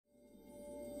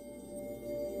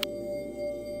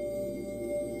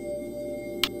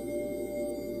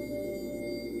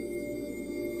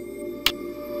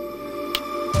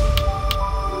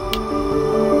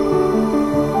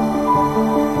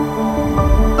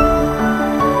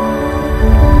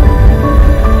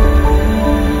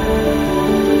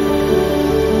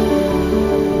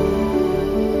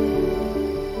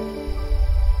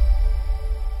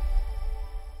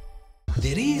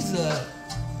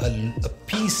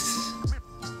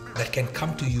that can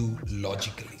come to you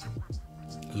logically.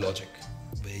 Logic,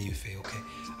 where you say, okay,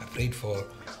 I prayed for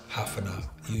half an hour.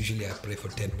 Usually I pray for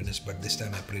 10 minutes, but this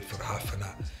time I prayed for half an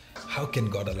hour. How can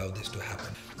God allow this to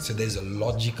happen? So there's a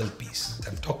logical peace.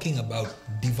 I'm talking about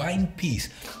divine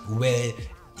peace where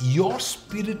your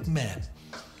spirit man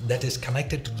that is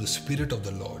connected to the Spirit of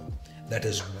the Lord, that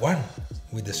is one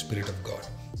with the Spirit of God,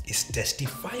 is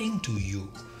testifying to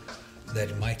you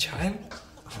that, my child,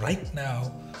 right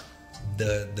now,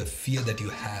 the fear that you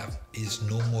have is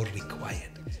no more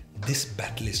required. This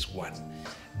battle is won.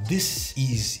 This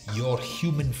is your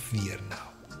human fear now.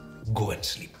 Go and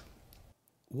sleep.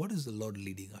 What is the Lord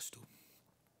leading us to?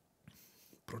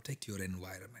 Protect your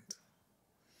environment.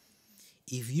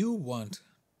 If you want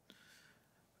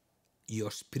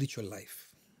your spiritual life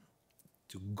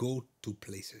to go to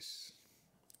places,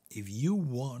 if you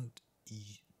want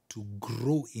to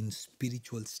grow in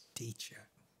spiritual stature,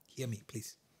 hear me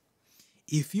please.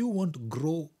 If you want to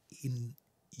grow in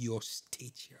your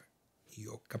stature,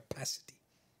 your capacity,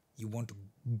 you want to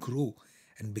grow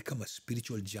and become a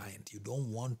spiritual giant, you don't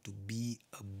want to be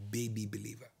a baby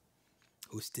believer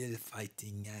who's still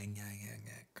fighting,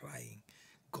 crying,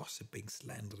 gossiping,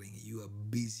 slandering, you are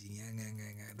busy,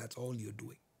 that's all you're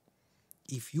doing.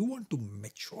 If you want to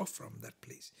mature from that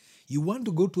place, you want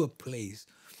to go to a place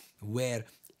where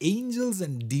angels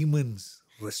and demons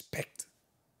respect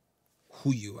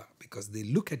who you are, because they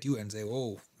look at you and say,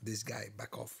 oh, this guy,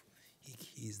 back off.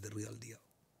 He is the real deal.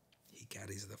 He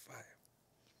carries the fire.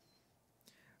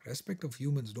 Respect of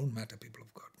humans don't matter, people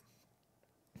of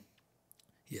God.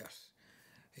 Yes,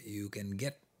 you can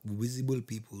get visible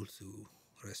people to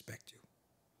respect you.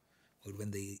 But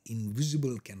when the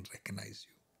invisible can recognize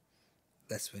you,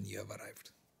 that's when you have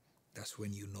arrived. That's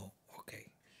when you know, okay,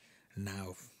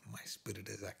 now my spirit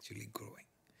is actually growing.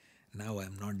 Now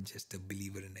I'm not just a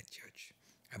believer in a church.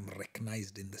 I'm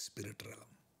recognized in the spirit realm.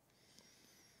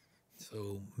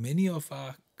 So many of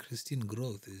our Christian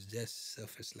growth is just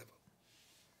surface level.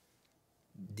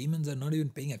 Demons are not even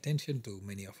paying attention to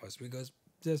many of us because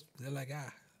just they're like,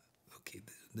 okay,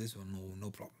 this one, no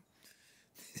problem.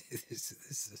 this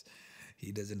is,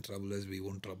 he doesn't trouble us, we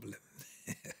won't trouble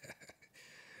him.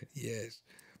 Yes.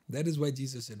 That is why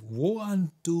Jesus said, woe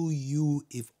unto you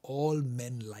if all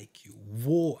men like you.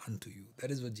 Woe unto you.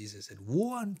 That is what Jesus said.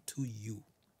 Woe unto you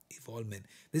if all men.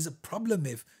 There's a problem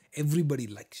if everybody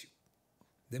likes you.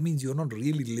 That means you're not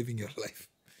really living your life.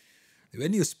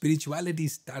 When your spirituality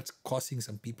starts causing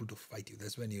some people to fight you,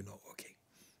 that's when you know, okay,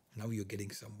 now you're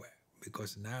getting somewhere.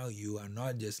 Because now you are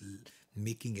not just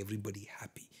making everybody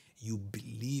happy. You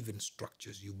believe in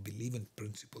structures, you believe in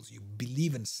principles, you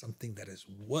believe in something that is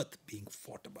worth being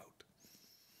fought about.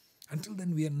 Until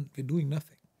then, we're doing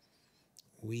nothing.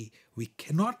 We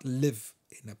cannot live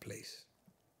in a place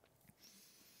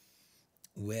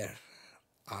where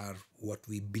what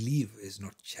we believe is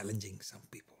not challenging some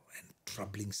people and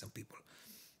troubling some people.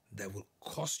 That will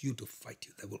cause you to fight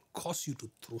you. That will cause you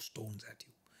to throw stones at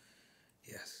you.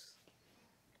 Yes.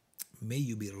 May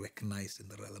you be recognized in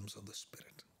the realms of the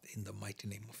Spirit. In the mighty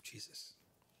name of Jesus.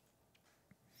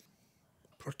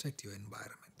 Protect your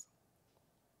environment.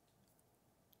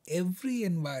 Every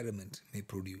environment may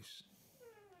produce,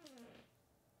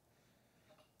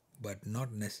 but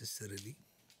not necessarily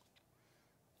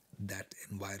that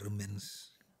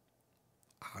environments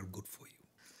are good for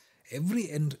you. Every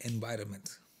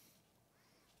environment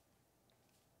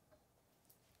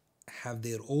have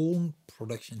their own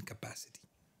production capacity,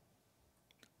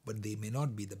 but they may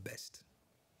not be the best.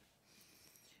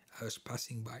 I was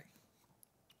passing by.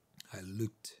 I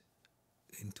looked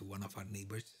into one of our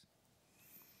neighbors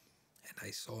and I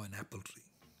saw an apple tree.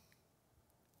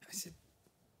 I said,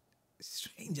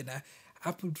 strange, an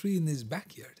apple tree in his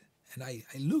backyard. And I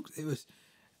looked,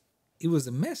 it was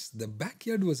a mess. The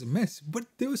backyard was a mess, but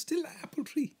there was still an apple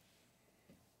tree.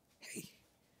 Hey,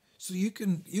 so you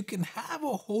can have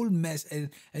a whole mess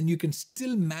and you can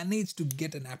still manage to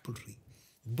get an apple tree.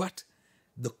 But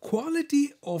the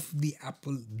quality of the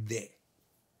apple there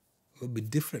will be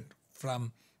different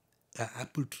from an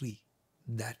apple tree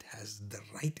that has the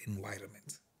right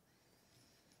environment,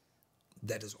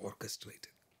 that is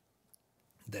orchestrated,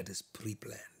 that is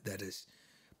pre-planned, that is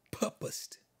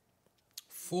purposed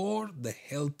for the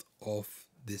health of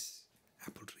this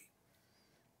apple tree.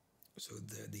 So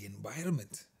the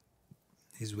environment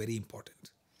is very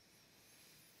important.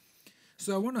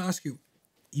 So I want to ask you,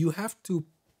 you have to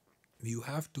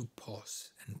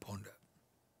pause and ponder.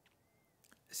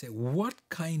 Say, what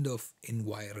kind of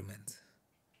environment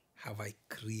have I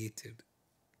created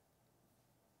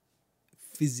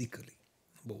physically?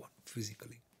 Number one,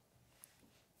 physically.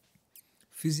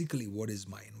 Physically, what is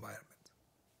my environment?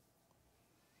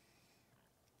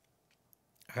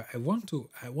 I want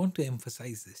to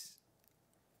emphasize this.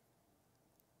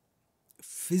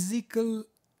 Physical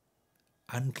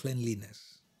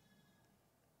uncleanliness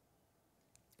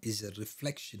is a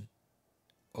reflection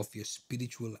of your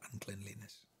spiritual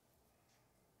uncleanliness.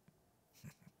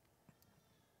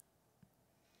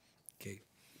 Okay.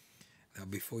 Now,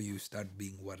 before you start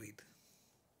being worried,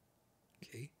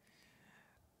 okay,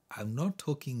 I'm not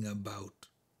talking about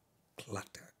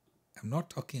clutter. I'm not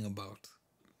talking about.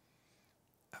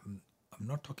 I'm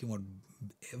not talking about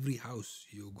every house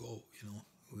you go,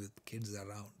 with kids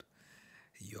around.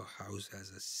 Your house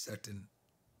has a certain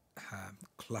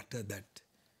clutter that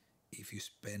if you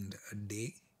spend a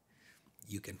day,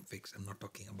 you can fix. I'm not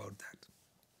talking about that.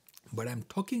 But I'm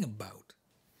talking about,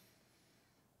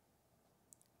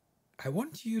 I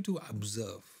want you to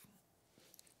observe,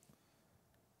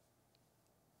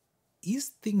 is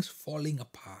things falling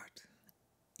apart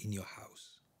in your house?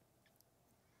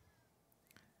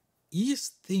 Is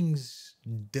things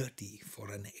dirty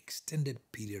for an extended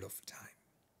period of time?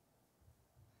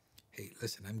 Hey,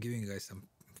 listen, I'm giving you guys some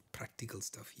practical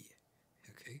stuff here,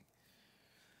 okay?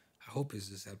 I hope this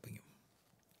is helping you.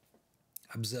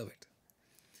 Observe it.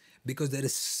 Because there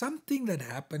is something that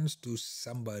happens to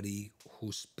somebody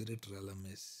whose spirit realm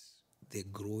is, they're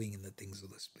growing in the things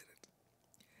of the spirit.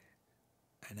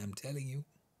 And I'm telling you,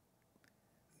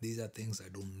 these are things I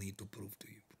don't need to prove to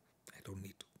you. I don't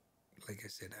need to. Like I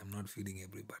said, I'm not feeding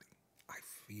everybody. I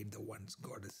feed the ones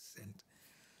God has sent.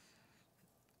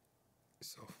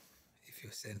 So, if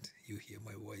you're sent, you hear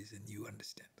my voice and you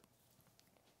understand.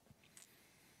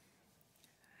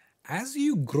 As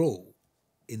you grow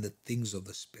in the things of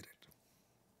the Spirit,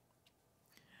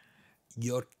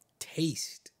 your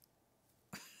taste,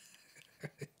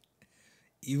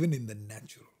 even in the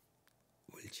natural,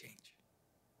 will change.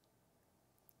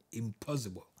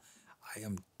 Impossible. I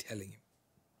am telling you.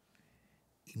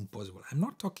 Impossible. I'm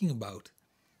not talking about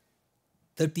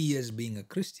 30 years being a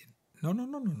Christian. No.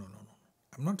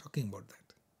 I'm not talking about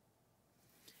that.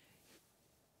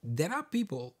 There are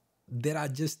people, there are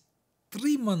just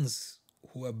 3 months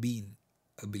who have been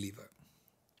a believer.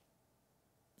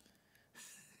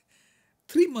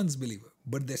 3 months believer,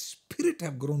 but their spirit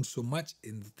have grown so much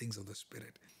in the things of the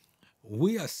Spirit.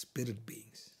 We are spirit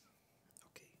beings.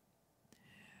 Okay.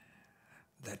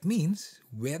 That means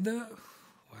whether,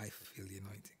 I feel the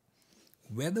anointing,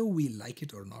 whether we like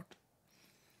it or not,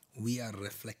 we are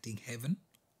reflecting heaven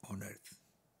on earth.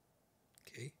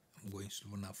 Okay? I'm going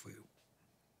slow now for you.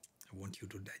 I want you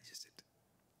to digest it.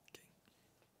 Okay?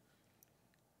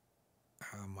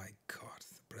 Oh my God,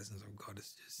 the presence of God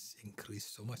has just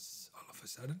increased so much all of a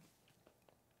sudden.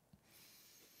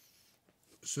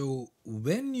 So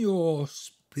when your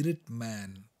spirit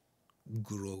man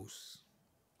grows,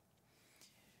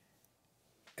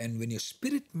 and when your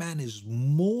spirit man is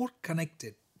more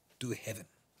connected to heaven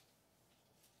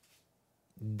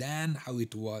than how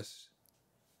it was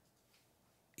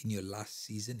in your last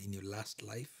season, in your last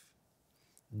life,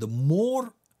 the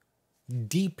more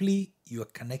deeply you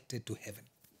are connected to heaven,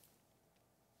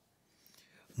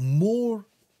 more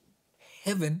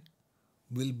heaven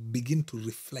will begin to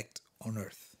reflect on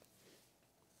earth.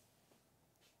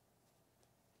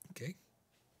 Okay?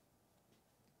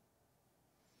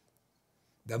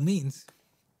 That means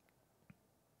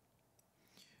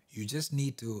you just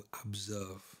need to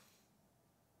observe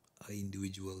an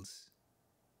individual's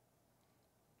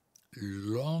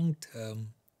long-term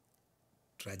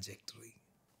trajectory.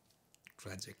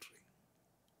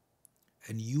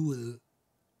 And you will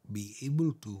be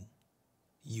able to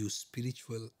use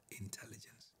spiritual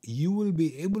intelligence. You will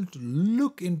be able to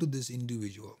look into this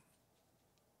individual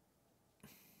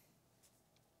and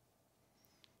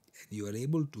you are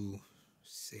able to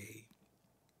say,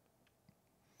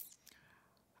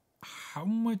 how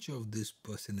much of this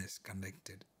person is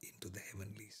connected into the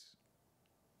heavenlies?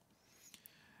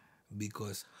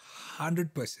 Because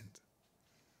 100%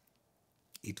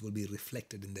 it will be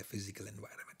reflected in their physical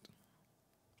environment.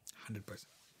 100%.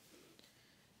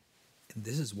 And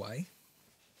this is why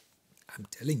I'm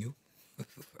telling you,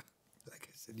 like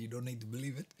I said, you don't need to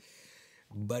believe it,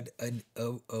 but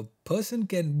a person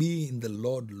can be in the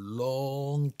Lord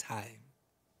long time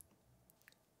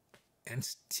and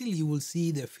still you will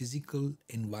see their physical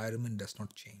environment does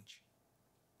not change.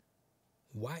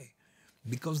 Why?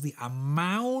 Because the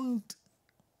amount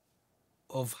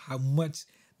of how much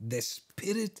the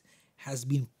spirit has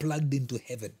been plugged into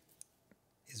heaven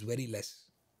is very less.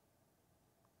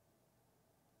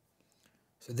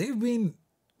 So they've been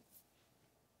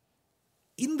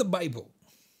in the Bible,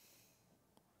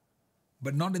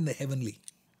 but not in the heavenly.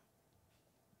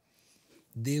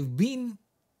 They've been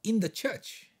in the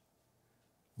church,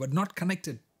 but not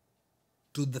connected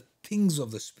to the things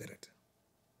of the Spirit.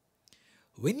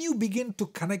 When you begin to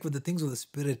connect with the things of the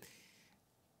Spirit,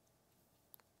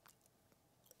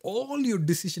 all your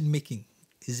decision making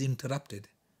is interrupted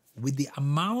with the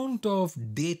amount of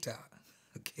data.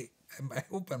 Okay, I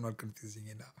hope I'm not confusing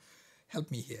you now.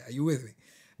 Help me here. Are you with me?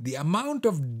 The amount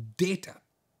of data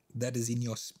that is in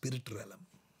your spirit realm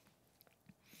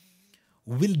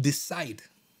will decide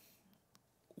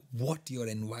what your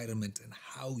environment and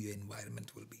how your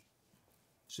environment will be.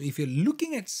 So if you're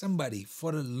looking at somebody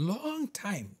for a long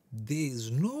time, there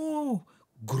is no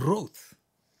growth.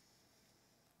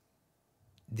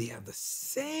 They have the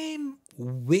same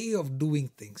way of doing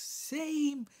things,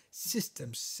 same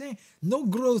system, no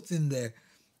growth in there.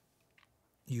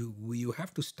 You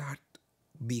have to start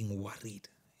being worried.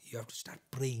 You have to start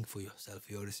praying for yourself.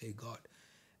 You have to say, God,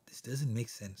 this doesn't make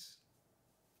sense.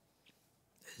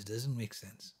 This doesn't make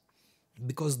sense.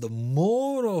 Because the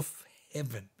more of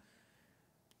heaven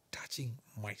touching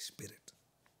my spirit,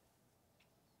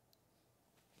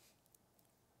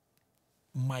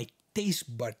 my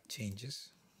taste bud changes,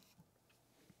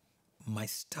 my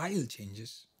style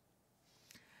changes,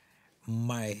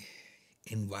 my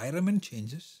environment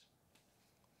changes.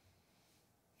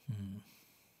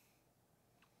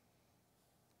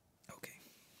 Okay,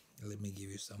 let me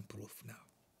give you some proof now.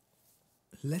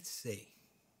 Let's say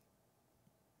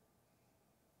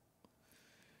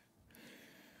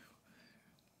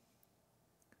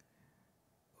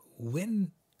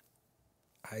when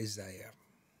Isaiah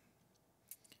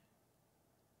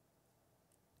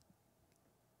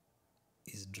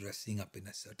is dressing up in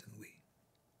a certain way,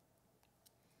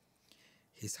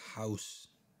 his house,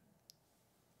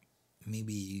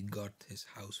 maybe he got his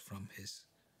house from his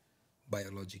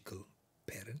biological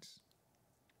parents.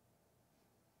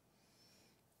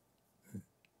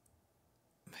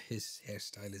 His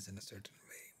hairstyle is in a certain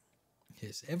way.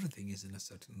 His everything is in a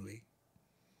certain way.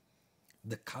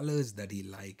 The colors that he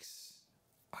likes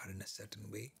are in a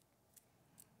certain way.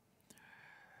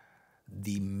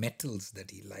 The metals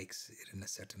that he likes are in a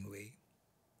certain way.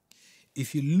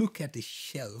 If you look at a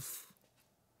shelf,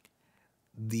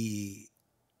 the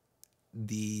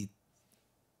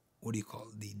what do you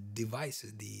call, the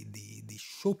devices, the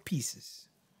showpieces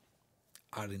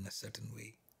are in a certain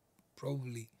way.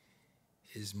 Probably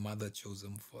his mother chose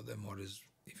them for them, or his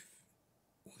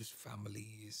family,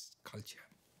 his culture.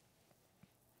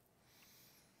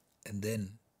 And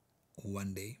then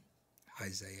one day,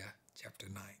 Isaiah chapter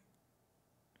 9,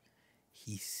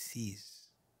 he sees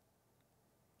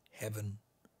heaven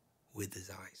with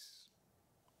his eyes.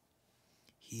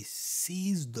 He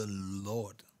sees the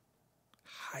Lord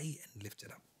high and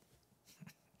lifted up.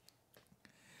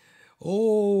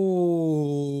 Oh,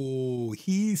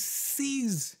 he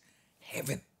sees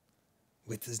heaven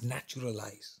with his natural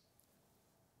eyes.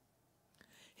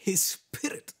 His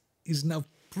spirit is now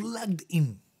plugged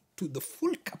in to the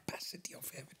full capacity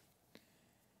of heaven.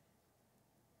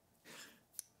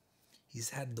 He's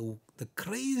had the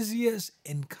craziest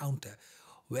encounter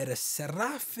where a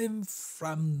seraphim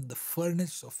from the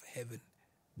furnace of heaven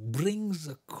brings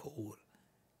a coal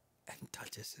and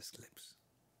touches his lips.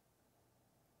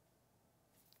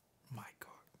 My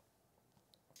God.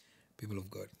 People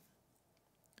of God,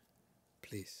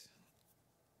 please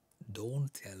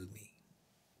don't tell me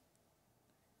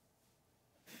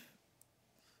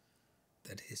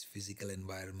that his physical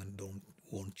environment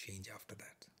won't change after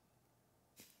that.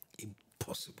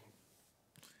 Impossible.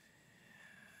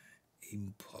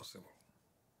 Impossible.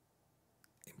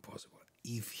 Impossible.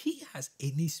 If he has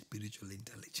any spiritual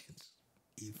intelligence,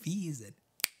 if he is a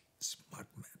smart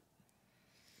man,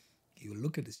 he will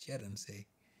look at his chair and say,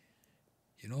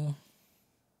 you know,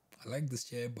 I like this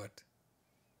chair, but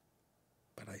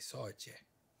I saw a chair.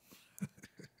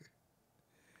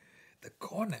 The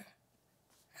corner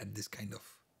had this kind of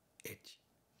edge.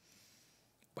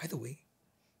 By the way,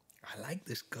 I like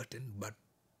this curtain, but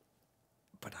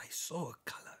I saw a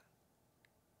color.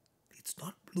 It's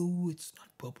not blue, it's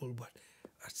not purple, but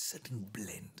a certain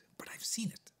blend. But I've seen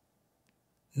it.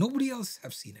 Nobody else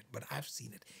have seen it, but I've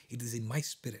seen it. It is in my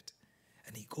spirit.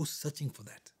 And he goes searching for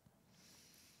that.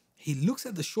 He looks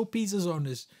at the showpieces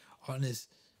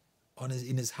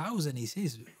in his house and he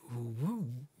says,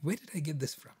 where did I get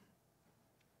this from?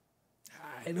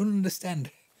 I don't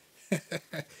understand.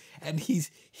 And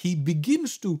he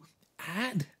begins to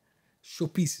add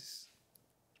showpieces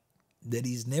that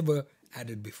he's never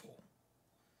added before.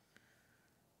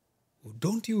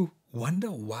 Don't you wonder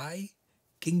why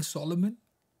King Solomon,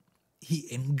 he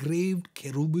engraved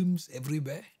cherubims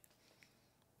everywhere?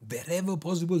 Wherever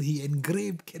possible, he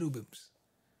engraved cherubims.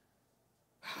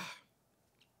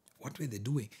 What were they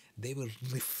doing? They were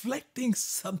reflecting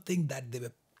something that they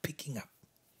were picking up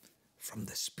from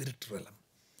the spirit realm,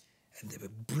 and they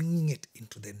were bringing it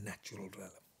into their natural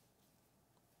realm.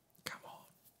 Come on.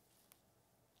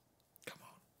 Come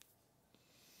on.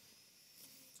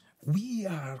 We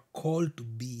are called to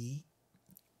be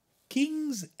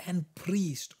kings and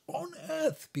priests on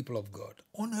earth, people of God.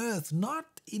 On earth,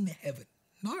 not in heaven.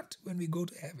 Not when we go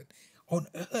to heaven. On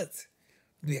earth,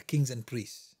 we are kings and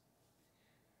priests.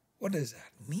 What does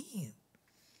that mean?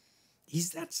 Is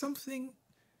that something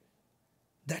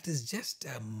that is just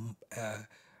a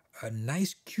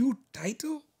nice, cute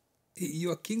title?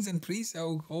 You are kings and priests?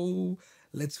 Oh,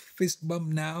 let's fist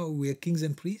bump now. We are kings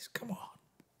and priests? Come on.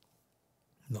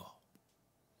 No.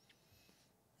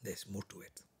 There's more to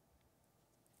it.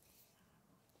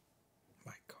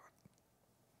 My God.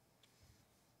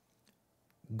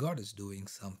 God is doing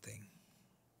something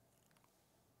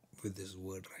with this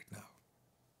word right now.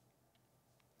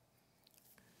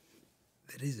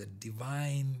 There is a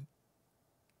divine,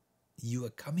 you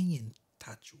are coming in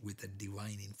touch with a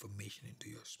divine information into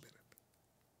your spirit.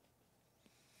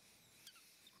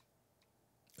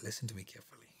 Listen to me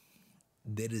carefully.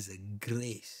 There is a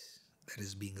grace that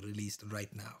is being released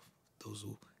right now. Those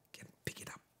who can pick it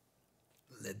up,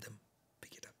 let them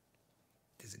pick it up.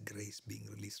 There's a grace being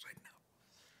released right now.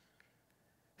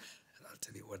 And I'll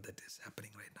tell you what that is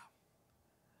happening right now.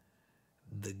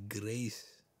 The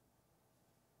grace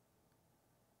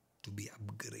to be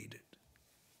upgraded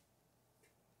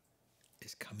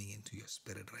is coming into your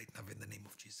spirit right now in the name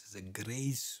of Jesus. A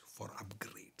grace for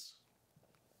upgrades.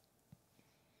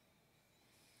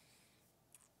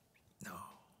 No.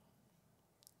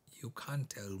 You can't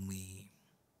tell me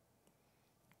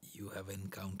you have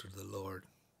encountered the Lord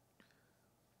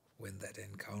when that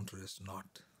encounter is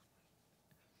not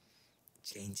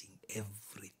changing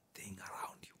everything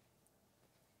around you.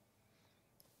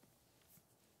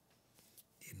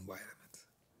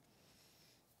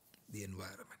 The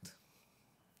environment.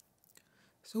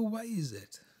 So why is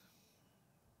it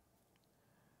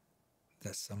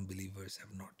that some believers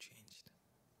have not changed?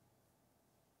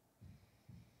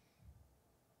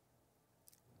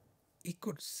 It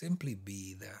could simply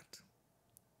be that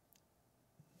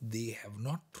they have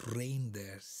not trained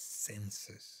their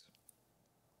senses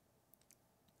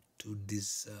to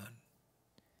discern.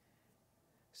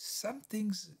 Some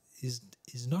things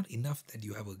is not enough that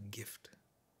you have a gift.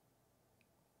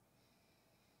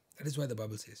 That is why the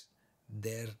Bible says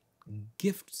their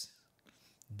gifts,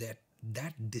 that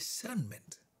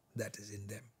discernment that is in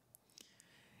them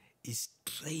is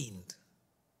trained.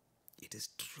 It is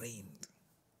trained.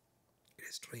 It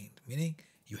is trained. Meaning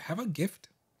you have a gift,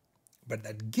 but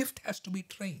that gift has to be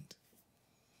trained.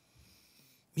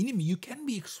 Meaning you can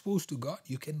be exposed to God.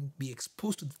 You can be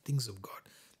exposed to the things of God.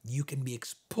 You can be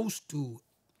exposed to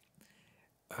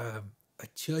a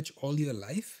church all your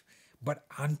life. But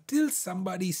until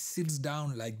somebody sits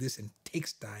down like this and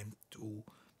takes time to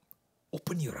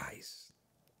open your eyes,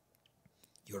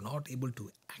 you're not able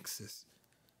to access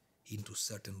into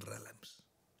certain realms.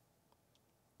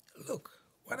 Look,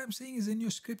 what I'm saying is in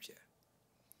your scripture.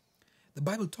 The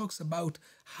Bible talks about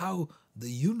how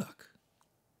the eunuch,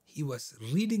 he was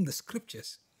reading the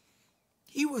scriptures.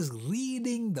 He was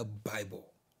reading the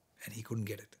Bible and he couldn't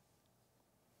get it.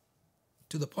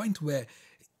 To the point where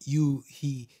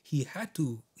he had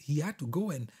to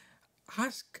go and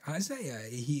ask Isaiah.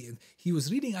 He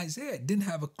was reading Isaiah, didn't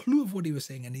have a clue of what he was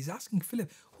saying, and he's asking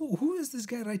Philip, who is this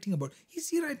guy writing about? Is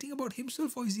he writing about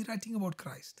himself or is he writing about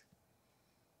Christ?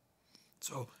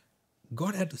 So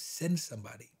God had to send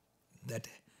somebody that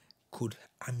could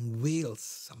unveil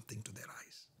something to their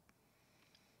eyes.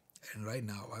 And right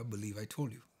now, I believe, I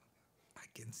told you, I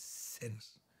can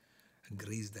sense a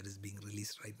grace that is being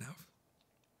released right now.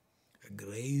 A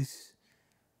grace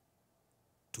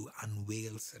to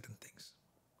unveil certain things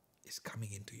is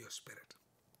coming into your spirit.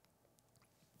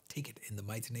 Take it in the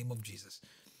mighty name of Jesus.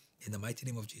 In the mighty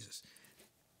name of Jesus.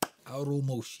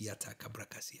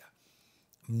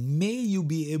 May you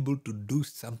be able to do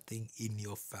something in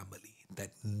your family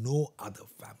that no other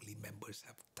family members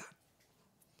have done.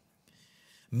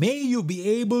 May you be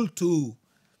able to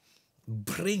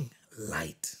bring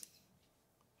light,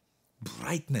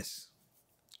 brightness,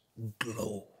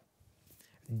 glow,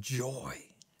 joy,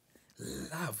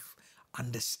 love,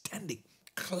 understanding,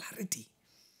 clarity,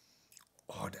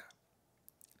 order,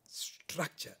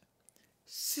 structure,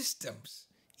 systems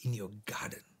in your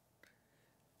garden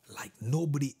like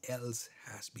nobody else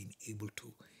has been able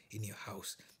to in your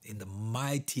house, in the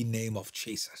mighty name of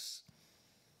Jesus.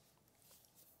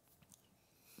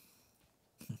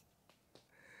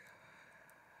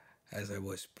 As I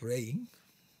was praying,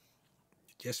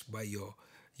 Just by your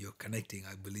connecting,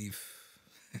 I believe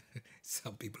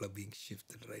some people are being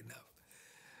shifted right now.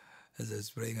 As I was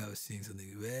praying, I was seeing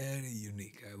something very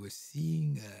unique. I was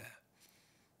seeing,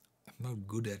 I'm not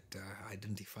good at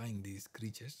identifying these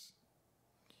creatures,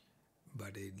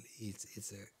 but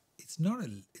it's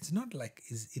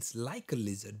like a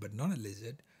lizard, but not a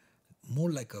lizard,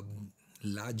 more like a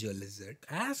larger lizard.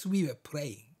 As we were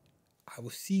praying, I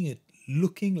was seeing it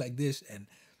looking like this and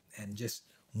just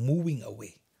moving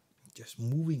away, just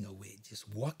walking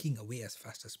away as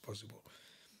fast as possible.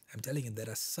 I'm telling you, there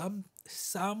are some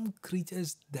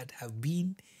creatures that have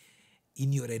been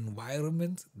in your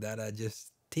environment that are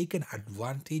just taken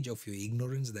advantage of your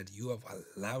ignorance, that you have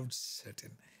allowed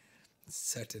certain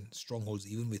strongholds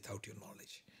even without your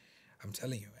knowledge. I'm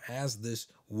telling you, as this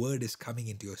word is coming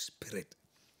into your spirit,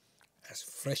 as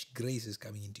fresh grace is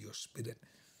coming into your spirit,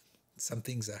 some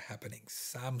things are happening.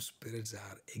 Some spirits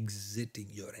are exiting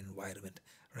your environment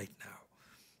right now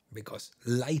because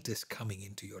light is coming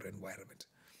into your environment.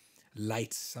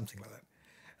 Light, something like that.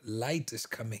 Light is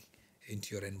coming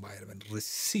into your environment.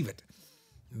 Receive it.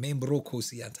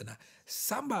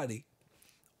 Somebody,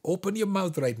 open your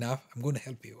mouth right now. I'm going to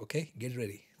help you, okay? Get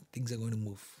ready. Things are going to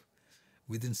move.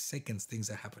 Within seconds, things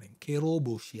are happening.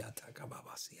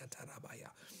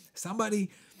 Somebody,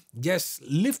 just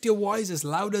lift your voice as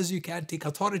loud as you can. Take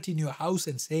authority in your house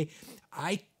and say,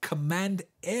 I command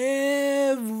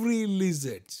every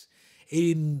lizard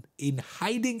in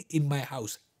hiding in my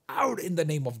house out in the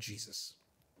name of Jesus.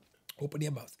 Open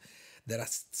your mouth. There are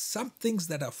some things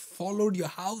that have followed your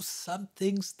house, some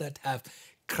things that have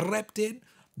crept in,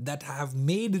 that have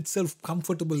made itself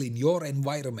comfortable in your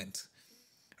environment.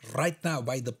 Right now,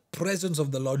 by the presence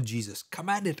of the Lord Jesus,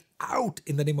 command it out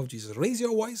in the name of Jesus. Raise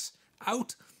your voice,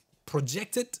 out,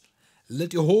 project it,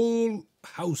 let your whole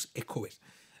house echo it.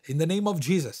 In the name of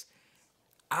Jesus.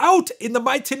 Out in the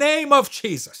mighty name of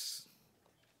Jesus.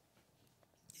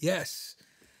 Yes.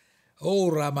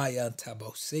 Oh,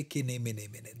 Ramayantabo.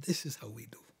 This is how we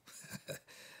do.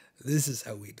 This is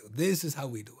how we do. This is how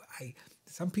we do.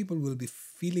 Some people will be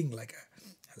feeling like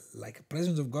a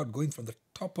presence of God going from the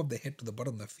top of the head to the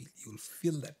bottom of the feet. You will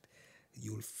feel that.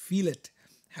 You will feel it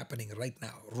happening right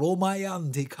now.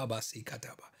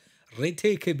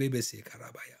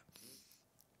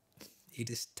 It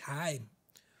is time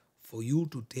for you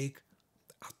to take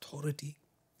authority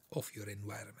of your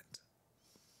environment.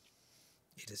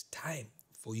 It is time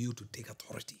for you to take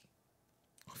authority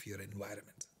of your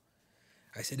environment.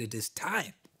 I said it is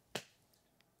time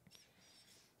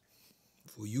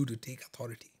for you to take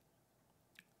authority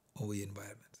over your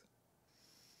environment.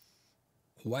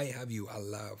 Why have you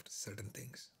allowed certain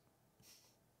things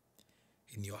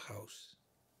in your house?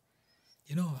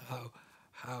 You know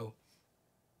how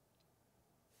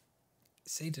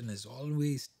Satan is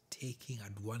always taking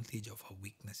advantage of our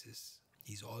weaknesses.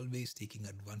 He's always taking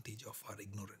advantage of our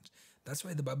ignorance. That's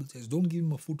why the Bible says, don't give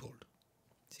him a foothold.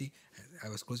 See, I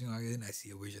was closing my eyes and I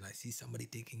see a vision. I see somebody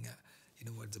taking a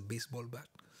baseball bat,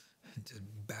 just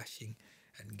bashing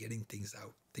and getting things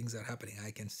out. Things are happening.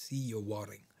 I can see you're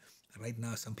warring. Right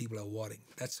now, some people are warring.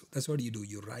 That's what you do.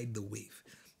 You ride the wave.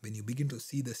 When you begin to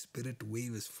see the spirit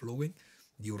wave is flowing,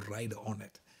 you ride on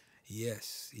it.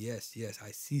 Yes.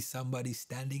 I see somebody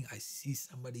standing. I see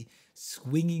somebody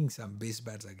swinging some base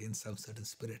bats against some certain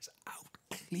spirits. Out.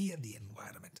 Clear the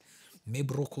environment.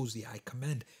 Mebrokozi, I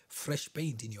command fresh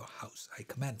paint in your house. I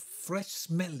command fresh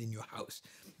smell in your house.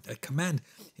 I command,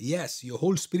 yes, your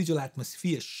whole spiritual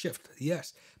atmosphere shift.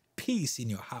 Yes, peace in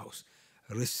your house.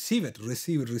 Receive it.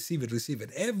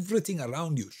 Everything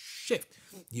around you shift.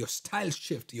 Your style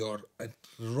shift. Your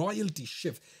royalty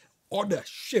shift. Order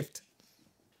shift.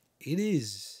 It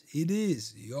is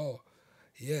your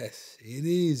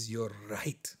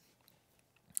right.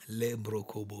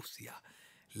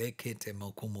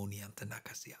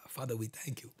 Father, we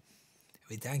thank you.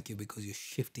 We thank you because you're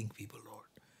shifting people, Lord.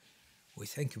 We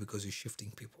thank you because you're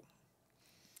shifting people.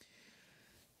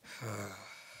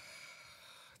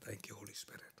 Thank you, Holy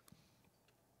Spirit.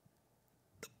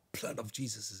 The blood of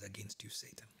Jesus is against you,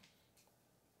 Satan.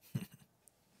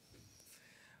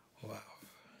 Wow.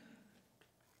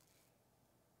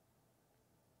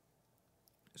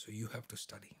 So you have to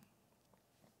study.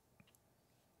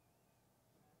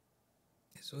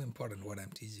 It's so important what I'm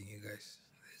teaching you guys.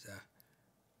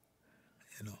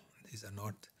 These are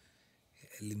not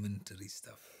elementary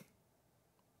stuff.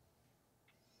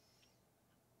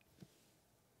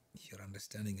 Your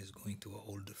understanding is going to a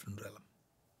whole different realm.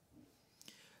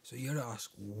 So you have to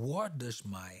ask, what does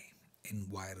my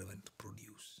environment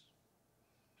produce?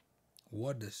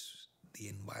 What is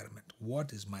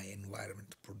my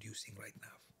environment producing right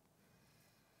now?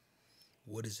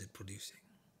 what is it producing?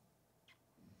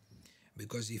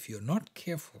 Because if you're not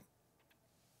careful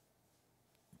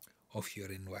of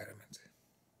your environment,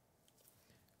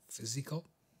 physical,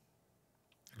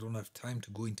 I don't have time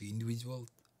to go into individual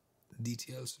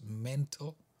details,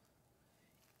 mental,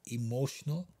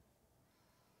 emotional,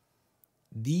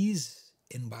 these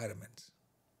environments,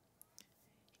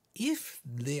 if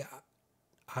they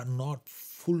are not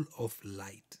full of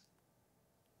light,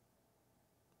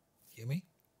 hear me?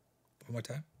 One more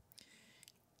time.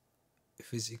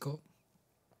 Physical,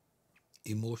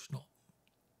 emotional,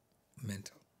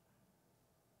 mental.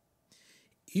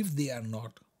 If they are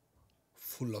not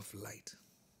full of light,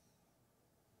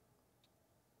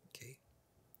 okay,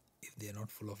 if they are not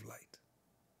full of light,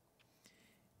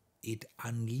 it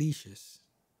unleashes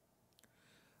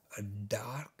a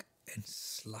dark and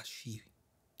slushy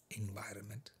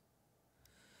environment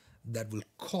that will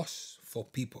cause for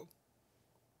people,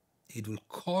 it will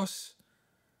cause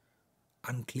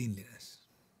uncleanliness.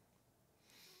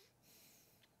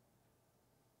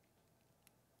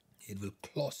 It will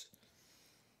cause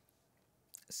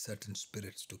certain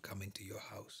spirits to come into your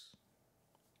house.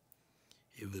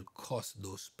 It will cause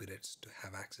those spirits to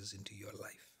have access into your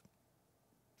life.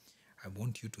 I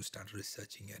want you to start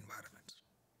researching your environment.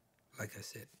 Like I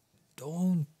said,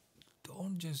 don't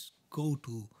just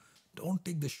don't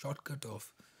take the shortcut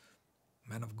of,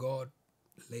 man of God,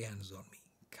 lay hands on me.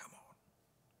 Come on.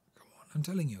 I'm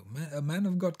telling you, a man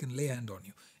of God can lay hand on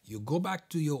you. You go back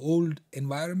to your old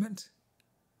environment,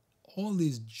 all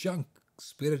these junk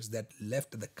spirits that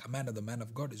left at the command of the man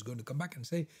of God is going to come back and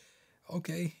say,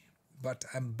 okay, but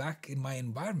I'm back in my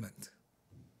environment.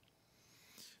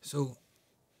 So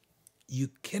you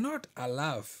cannot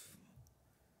allow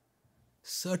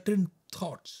certain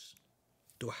thoughts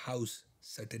to house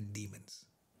certain demons.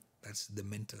 That's the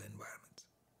mental environment.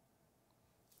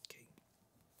 Okay.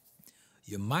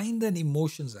 Your mind and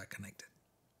emotions are connected.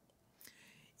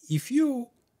 If your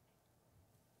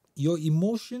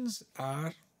emotions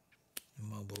are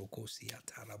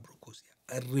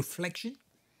a reflection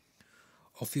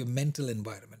of your mental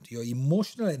environment. Your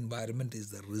emotional environment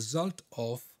is the result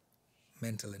of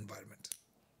mental environment.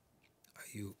 Are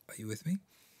you with me?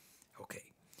 Okay.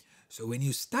 So when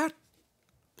you start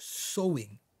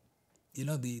sowing, the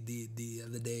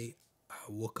other day I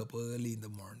woke up early in the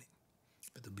morning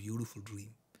with a beautiful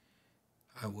dream.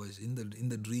 I was in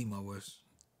the dream, I was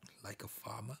like a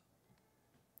farmer.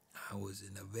 I was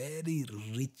in a very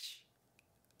rich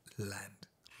land,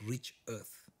 rich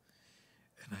earth.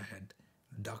 And I had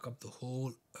dug up the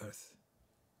whole earth.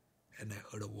 And I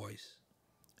heard a voice.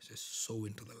 It says, sow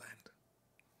into the land.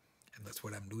 And that's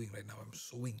what I'm doing right now. I'm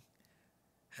sowing.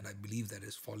 And I believe that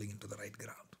is falling into the right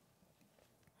ground.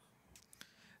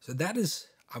 So that is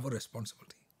our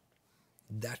responsibility.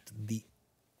 That the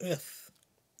earth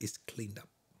is cleaned up.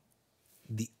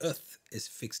 The earth is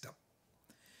fixed up.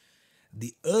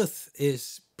 The earth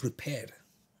is prepared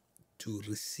to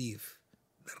receive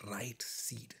the right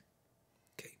seed.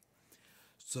 Okay.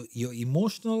 So your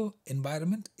emotional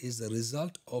environment is the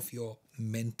result of your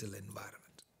mental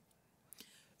environment.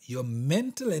 Your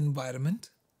mental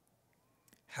environment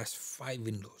has 5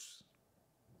 windows.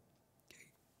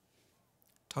 Okay.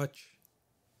 Touch,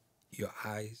 your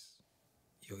eyes,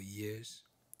 your ears,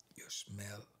 your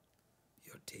smell,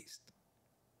 your taste.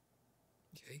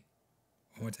 Okay.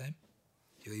 One more time.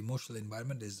 Your emotional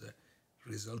environment is the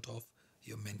result of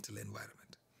your mental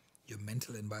environment. Your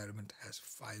mental environment has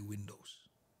 5 windows.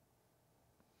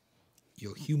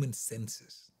 Your human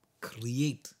senses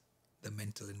create the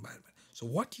mental environment. So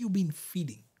what you've been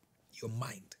feeding your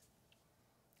mind,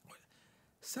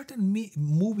 certain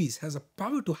movies has a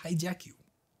power to hijack you.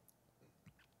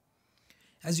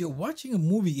 As you're watching a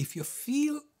movie, if you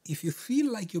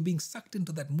feel like you're being sucked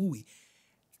into that movie,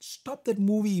 stop that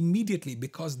movie immediately,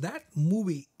 because that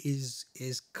movie is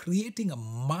creating a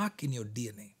mark in your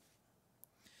DNA.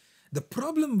 The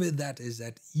problem with that is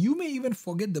that you may even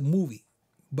forget the movie,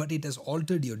 but it has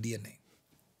altered your DNA.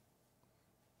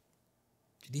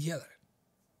 Did you hear that?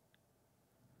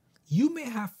 You may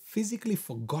have physically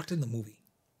forgotten the movie,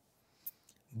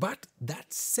 but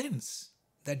that sense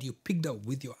that you picked up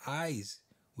with your eyes,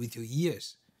 with your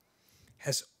ears,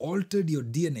 has altered your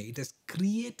DNA. It has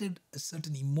created a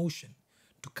certain emotion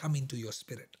to come into your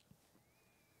spirit.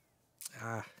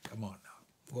 Come on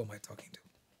now. Who am I talking to?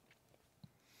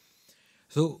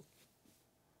 So,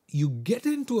 you get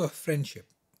into a friendship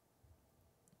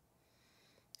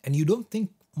and you don't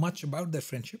think much about that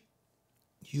friendship.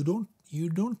 You don't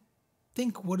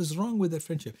think what is wrong with that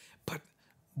friendship.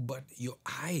 But your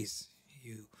eyes,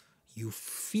 you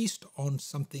feast on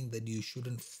something that you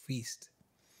shouldn't feast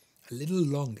a little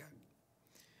longer.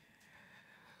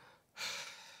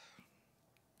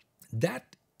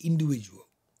 that individual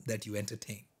that you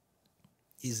entertain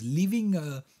is leaving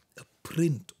a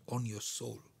print on your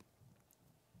soul.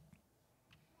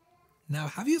 Now,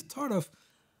 have you thought of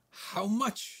how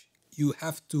much you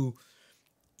have to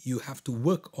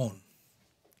work on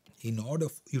in order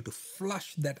for you to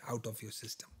flush that out of your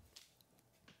system?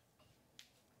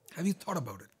 Have you thought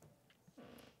about it?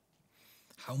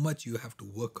 How much you have to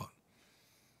work on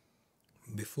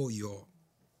before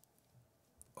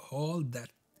all that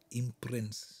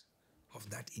imprints of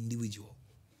that individual,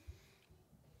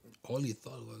 all you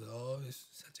thought was, oh, he's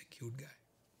such a cute guy.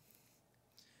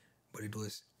 But it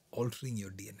was altering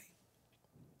your DNA.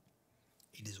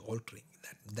 It is altering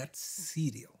that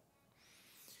serial.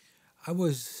 I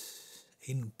was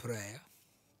in prayer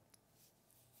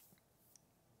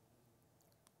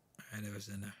and I was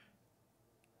in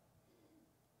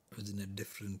a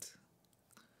different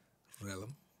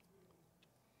realm,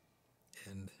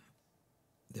 and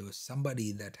there was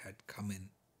somebody that had come in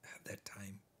at that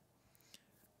time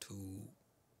to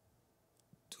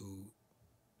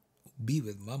be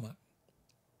with Mama,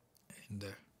 and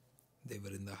they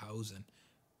were in the house, and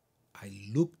I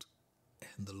looked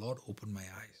and the Lord opened my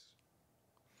eyes,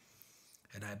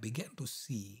 and I began to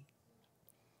see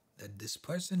that this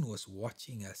person was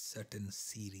watching a certain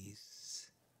series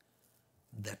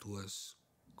that was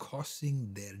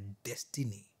causing their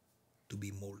destiny to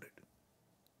be molded.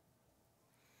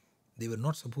 They were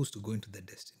not supposed to go into their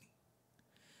destiny.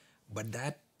 But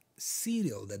that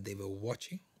serial that they were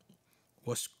watching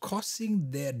was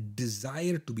causing their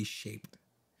desire to be shaped.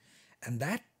 And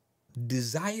that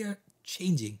desire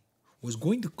changing was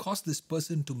going to cause this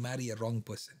person to marry a wrong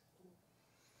person.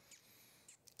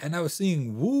 And I was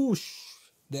seeing whoosh,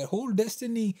 their whole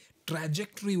destiny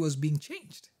trajectory was being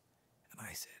changed. And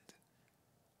I said,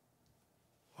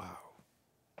 wow.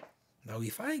 Now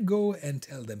if I go and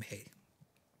tell them, hey,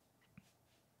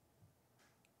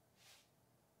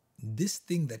 this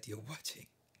thing that you're watching,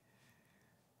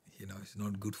 it's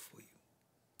not good for you.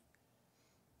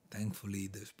 Thankfully,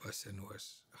 this person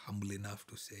was humble enough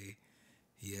to say,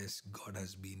 yes, God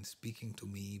has been speaking to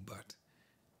me, but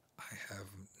I have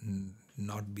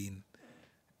not been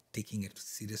taking it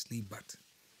seriously, but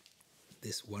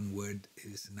this one word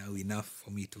is now enough for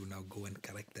me to now go and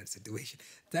correct that situation.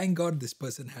 Thank God this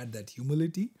person had that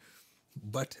humility.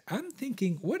 But I'm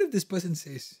thinking, what if this person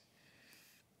says,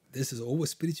 this is over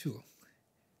spiritual?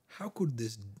 How could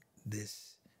this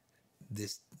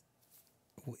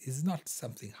is not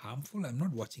something harmful? I'm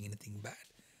not watching anything bad.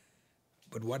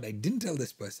 But what I didn't tell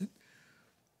this person,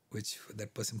 which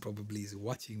that person probably is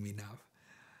watching me now,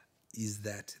 is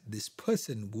that this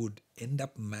person would end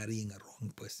up marrying a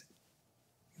wrong person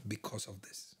because of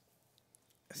this.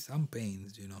 Some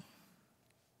pains,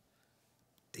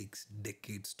 takes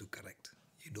decades to correct.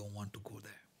 You don't want to go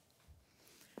there.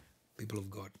 People of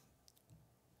God,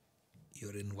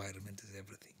 your environment is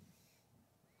everything.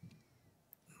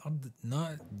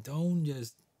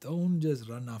 Don't just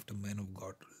run after men of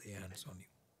God to lay hands on you.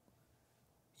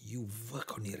 You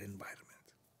work on your environment.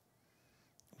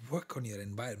 Work on your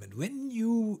environment. When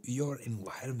your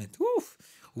environment,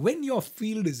 when your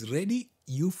field is ready,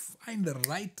 you find the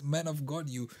right man of God.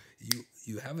 You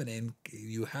have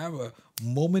a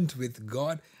moment with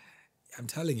God. I'm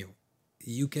telling you,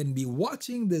 you can be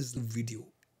watching this video,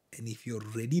 and if you're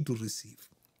ready to receive,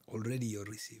 already you're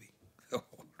receiving.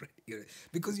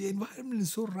 Because your environment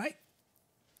is so right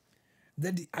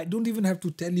that I don't even have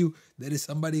to tell you there is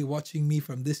somebody watching me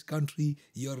from this country,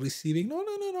 you're receiving.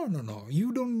 No.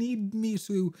 You don't need me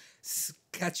to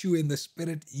catch you in the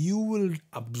spirit. You will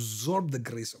absorb the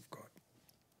grace of God.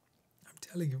 I'm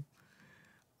telling you,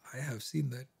 I have seen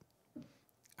that.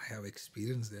 I have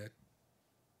experienced that.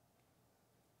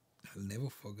 I'll never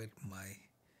forget my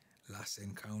last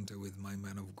encounter with my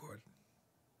man of God.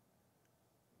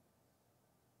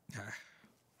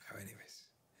 Anyways.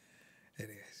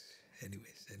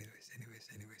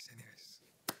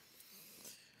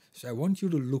 So I want you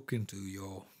to look into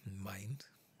your mind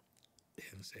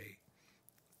and say,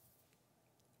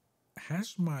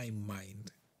 has my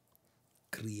mind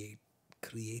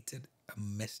created a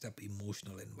messed up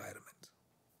emotional environment?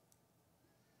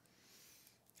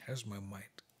 Has my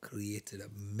mind created a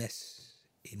mess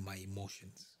in my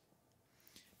emotions?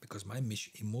 Because my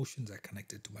emotions are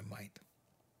connected to my mind.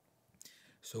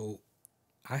 So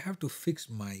I have to fix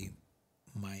my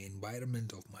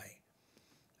environment of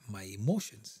my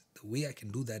emotions. The way I can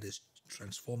do that is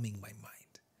transforming my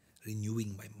mind,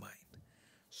 renewing my mind.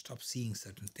 Stop seeing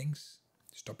certain things,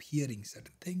 stop hearing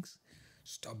certain things,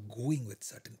 stop going with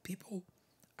certain people.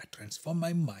 I transform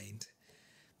my mind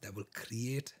that will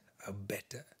create a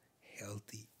better,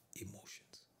 healthy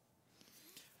emotions.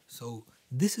 So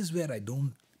this is where I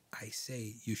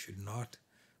say you should not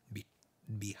be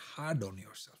be hard on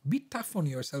yourself. Be tough on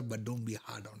yourself, but don't be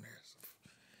hard on yourself.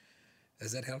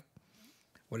 Does that help?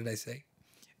 What did I say?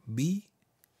 Be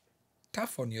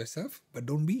tough on yourself, but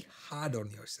don't be hard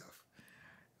on yourself.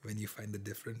 When you find the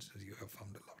difference, you have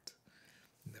found a lot.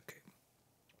 Okay.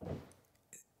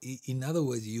 In other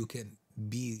words, you can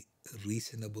be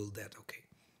reasonable that, okay,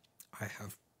 I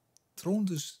have thrown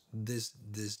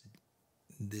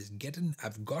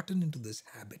I've gotten into this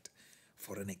habit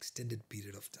for an extended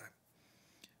period of time.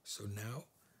 So now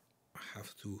I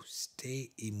have to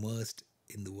stay immersed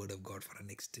in the Word of God for an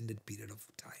extended period of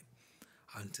time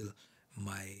until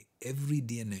my every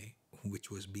DNA, which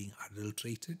was being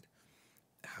adulterated,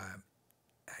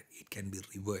 it can be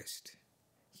reversed.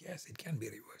 Yes, it can be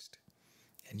reversed.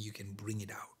 And you can bring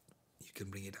it out. You can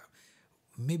bring it out.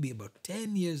 Maybe about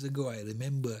 10 years ago, I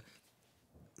remember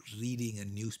reading a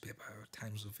newspaper,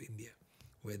 Times of India,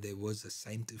 where there was a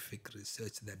scientific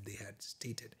research that they had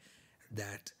stated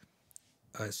that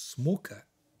a smoker,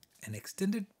 an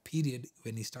extended period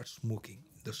when he starts smoking,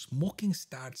 the smoking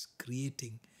starts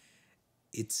creating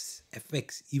its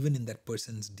effects even in that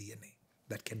person's DNA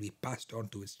that can be passed on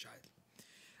to his child.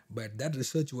 But that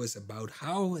research was about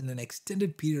how in an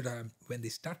extended period of time, when they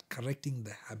start correcting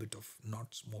the habit of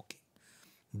not smoking,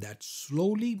 that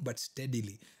slowly but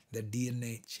steadily the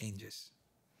DNA changes.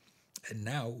 And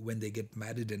now when they get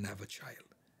married and have a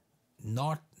child,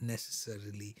 not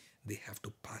necessarily they have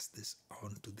to pass this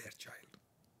on to their child.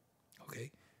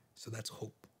 Okay? So that's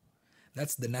hope.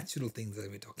 That's the natural things that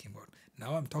we're talking about.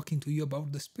 Now I'm talking to you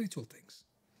about the spiritual things.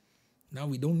 Now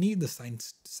we don't need the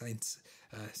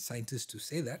scientists to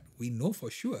say that. We know for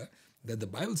sure that the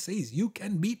Bible says you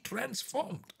can be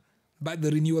transformed by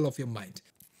the renewal of your mind.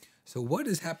 So what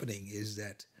is happening is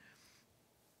that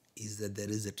there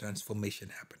is a transformation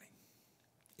happening.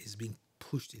 It's being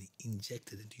pushed and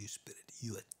injected into your spirit.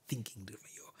 You are thinking differently.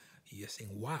 You're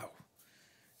saying, wow,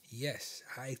 yes,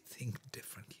 I think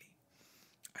differently.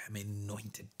 I am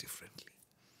anointed differently.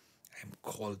 I am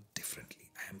called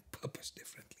differently. I am purposed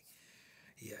differently.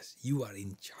 Yes, you are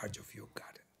in charge of your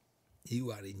garden.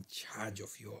 You are in charge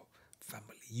of your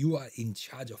family. You are in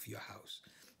charge of your house.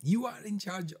 You are in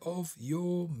charge of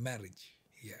your marriage.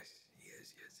 Yes.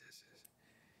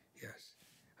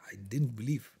 I didn't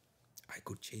believe I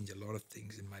could change a lot of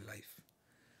things in my life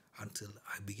until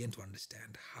I began to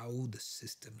understand how the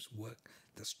systems work,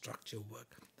 the structure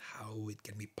work, how it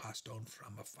can be passed on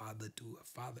from a father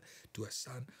to a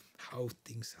son, how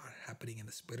things are happening in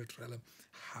the spirit realm,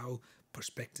 how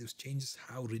perspectives changes,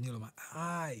 how renewal of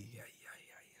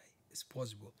it's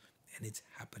possible, and it's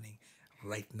happening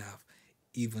right now,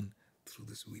 even through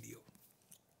this video.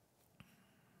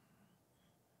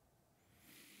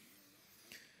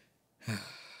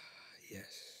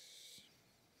 Yes,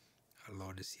 our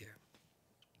Lord is here.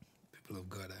 People of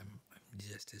God, I'm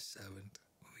just His servant.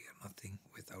 We are nothing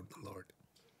without the Lord.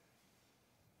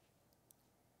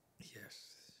 Yes.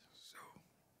 So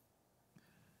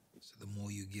the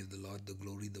more you give the Lord the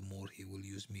glory, the more He will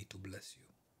use me to bless you.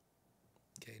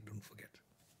 Okay, don't forget.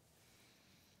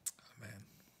 Amen.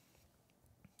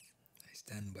 I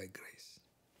stand by grace.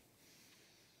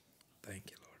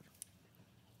 Thank you, Lord.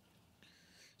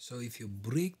 So if your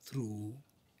breakthrough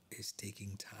is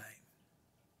taking time,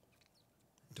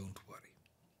 don't worry.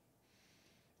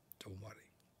 Don't worry.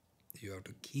 You have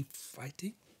to keep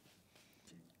fighting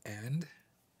and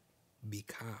be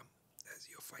calm as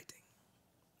you're fighting.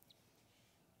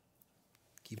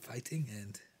 Keep fighting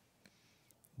and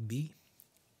be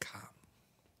calm.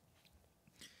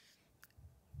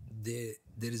 There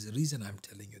is a reason I'm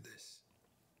telling you this.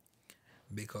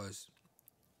 Because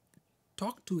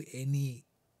talk to any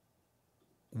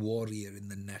warrior in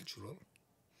the natural,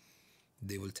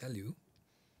 they will tell you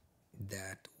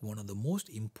that one of the most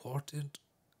important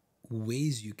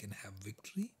ways you can have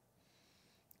victory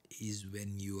is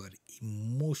when you are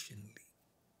emotionally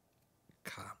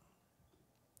calm.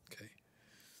 Okay?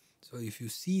 So if you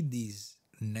see these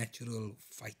natural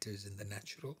fighters in the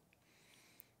natural,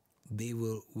 they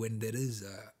will, when there is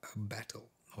a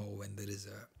battle or when there is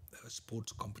a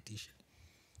sports competition,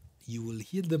 you will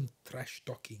hear them trash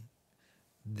talking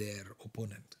their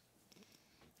opponent.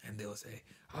 And they will say,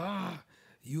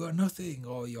 you are nothing,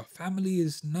 or your family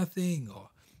is nothing, or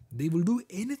they will do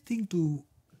anything to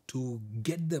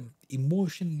get them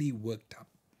emotionally worked up.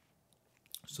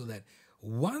 So that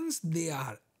once they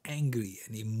are angry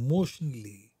and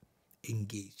emotionally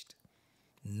engaged,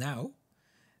 now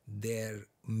their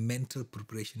mental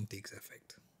preparation takes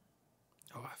effect.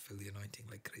 Oh, I feel the anointing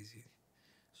like crazy.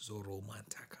 Zoro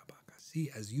Mantakabaka.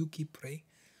 See, as you keep praying,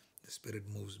 the Spirit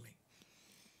moves me.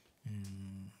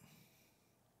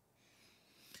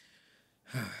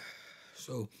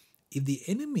 So, if the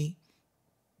enemy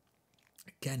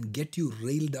can get you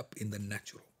railed up in the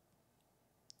natural,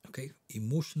 okay,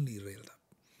 emotionally railed up,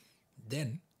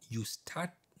 then you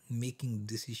start making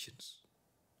decisions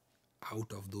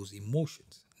out of those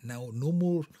emotions. Now, no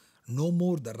more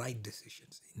the right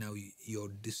decisions. Now, your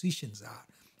decisions are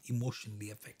emotionally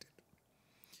affected.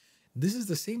 This is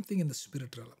the same thing in the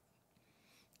spiritual realm.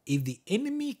 If the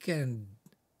enemy can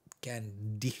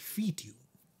defeat you,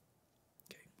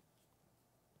 okay,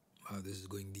 wow, this is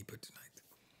going deeper tonight.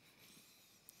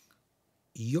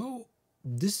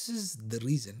 This is the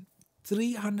reason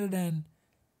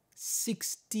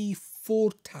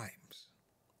 364 times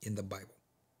in the Bible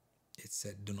it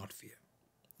said, do not fear.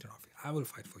 Do not fear. I will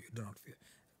fight for you. Do not fear.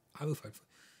 I will fight for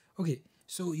you. Okay,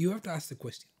 so you have to ask the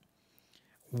question,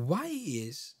 why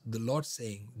is the Lord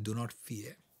saying, do not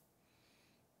fear,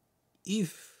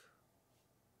 if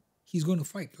he's going to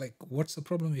fight? Like, what's the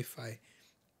problem if I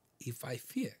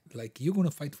fear? Like, you're going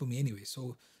to fight for me anyway.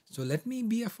 So let me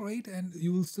be afraid and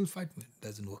you will still fight me. It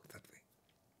doesn't work that way.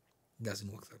 It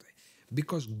doesn't work that way.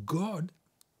 Because God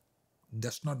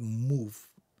does not move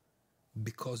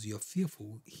because you're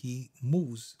fearful. He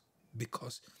moves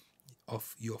because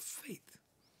of your faith.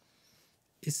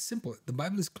 It's simple. The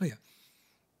Bible is clear.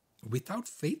 Without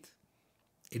faith,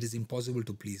 it is impossible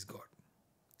to please God.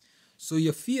 So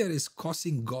your fear is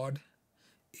causing God.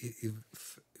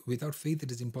 Without faith,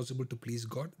 it is impossible to please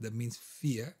God. That means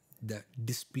fear that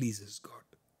displeases God.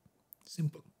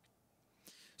 Simple.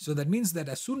 So that means that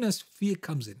as soon as fear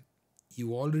comes in,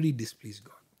 you already displease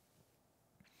God.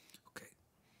 Okay.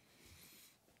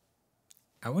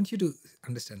 I want you to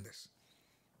understand this.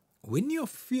 When you're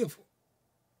fearful,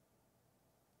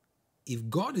 if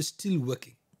God is still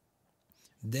working,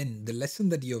 then the lesson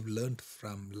that you have learned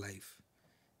from life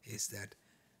is that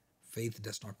faith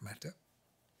does not matter.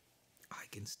 I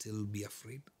can still be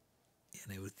afraid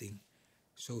and everything.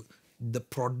 So the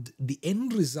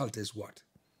end result is what?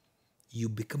 You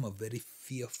become a very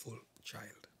fearful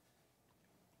child.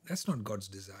 That's not God's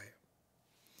desire.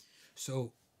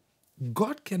 So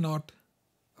God cannot.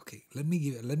 Okay,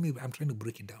 I'm trying to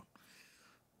break it down.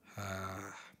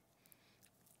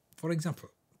 For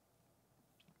example,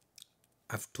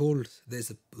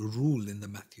 there's a rule in the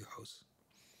Mathew house.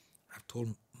 I've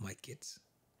told my kids,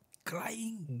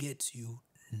 crying gets you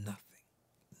nothing.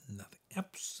 Nothing.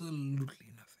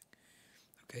 Absolutely nothing.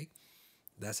 Okay?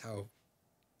 That's how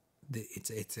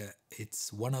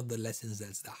it's one of the lessons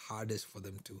that's the hardest for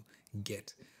them to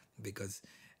get, because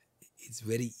it's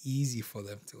very easy for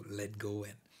them to let go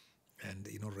and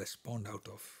respond out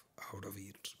of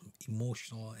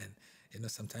emotional, and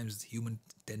sometimes the human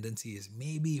tendency is,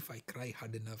 maybe if I cry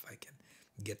hard enough I can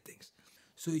get things.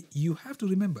 So you have to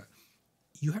remember,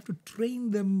 you have to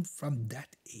train them from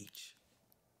that age,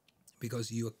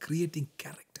 because you are creating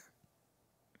character.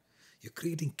 You're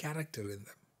creating character in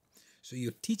them. So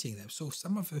you're teaching them. So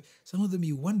some of them,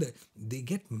 you wonder, they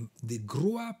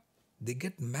grow up, they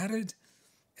get married,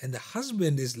 and the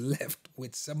husband is left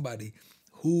with somebody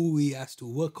who he has to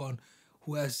work on,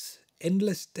 who has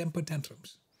endless temper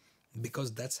tantrums,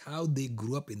 because that's how they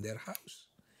grew up in their house.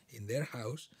 In their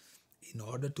house, in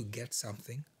order to get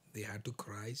something, they had to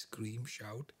cry, scream,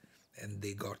 shout, and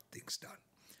they got things done.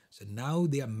 So now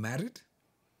they are married.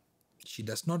 She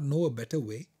does not know a better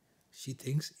way. She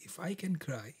thinks, if I can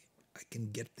cry, I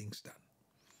can get things done.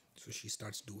 So she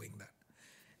starts doing that.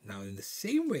 Now, in the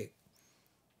same way,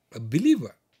 a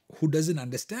believer who doesn't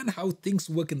understand how things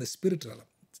work in the spiritual realm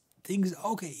thinks,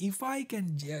 okay, if I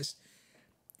can just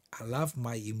allow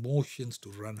my emotions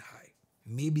to run high,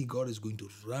 maybe God is going to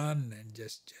run and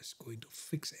just going to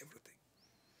fix everything.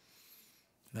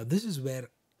 Now, this is where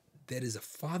there is a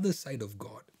father side of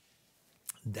God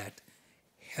that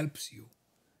helps you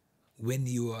when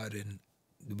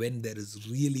there is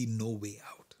really no way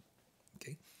out.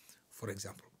 Okay? For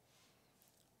example,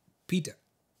 Peter,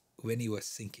 when he was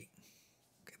sinking,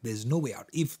 okay, there's no way out.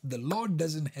 If the Lord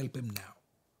doesn't help him now,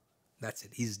 that's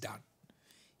it. He's done.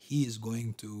 He is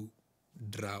going to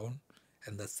drown,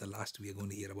 and that's the last we are going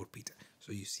to hear about Peter.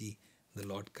 So you see the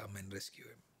Lord come and rescue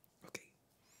him. Okay.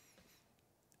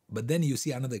 But then you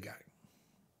see another guy.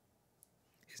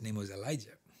 His name was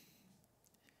Elijah.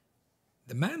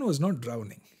 The man was not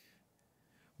drowning,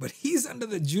 but he's under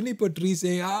the juniper tree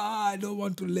saying, I don't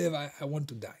want to live. I want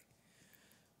to die.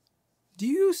 Do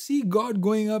you see God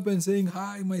going up and saying,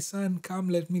 hi, my son, come,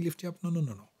 let me lift you up?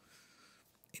 No.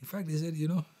 In fact, he said,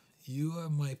 you are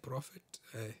my prophet.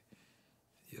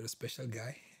 You're a special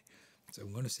guy. So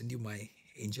I'm going to send you my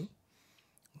angel.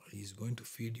 He's going to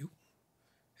feed you.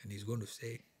 And he's going to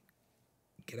say,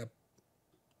 get up,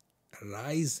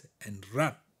 arise and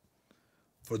run.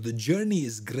 For the journey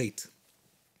is great.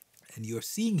 And you're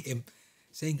seeing him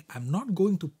saying, I'm not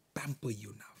going to pamper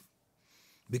you now.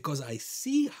 Because I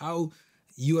see how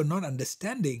you are not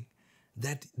understanding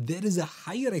that there is a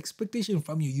higher expectation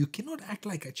from you. You cannot act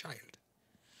like a child.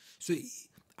 So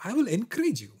I will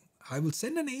encourage you. I will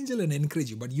send an angel and encourage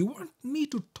you. But you want me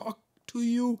to talk to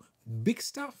you big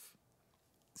stuff?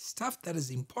 Stuff that is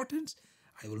important?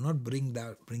 I will not bring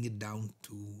it down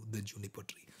to the juniper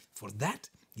tree. For that,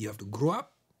 you have to grow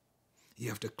up. You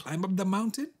have to climb up the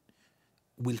mountain.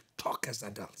 We'll talk as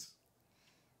adults.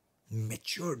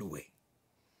 Matured way.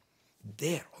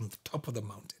 There on the top of the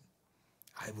mountain,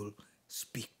 I will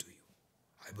speak to you.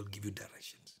 I will give you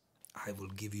directions. I will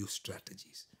give you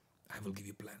strategies. I will give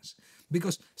you plans.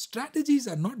 Because strategies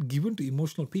are not given to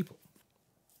emotional people.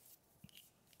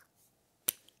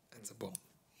 That's a bomb.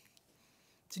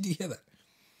 Did you hear that?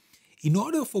 In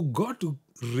order for God to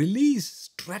release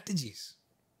strategies,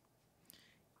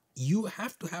 you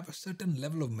have to have a certain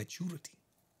level of maturity.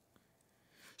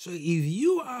 So if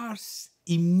you are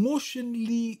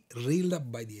emotionally railed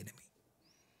up by the enemy,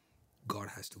 God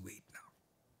has to wait now.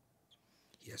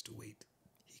 He has to wait.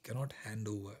 He cannot hand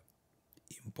over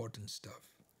important stuff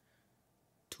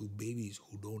to babies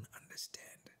who don't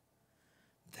understand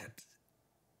that,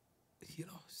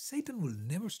 Satan will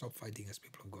never stop fighting us,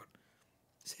 people of God.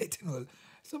 Satan will.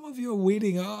 Some of you are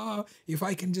waiting, if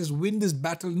I can just win this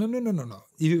battle. No.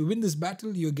 If you win this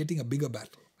battle, you're getting a bigger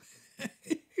battle.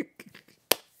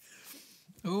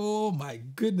 Oh my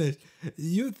goodness.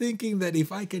 You're thinking that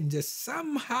if I can just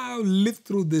somehow live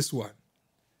through this one.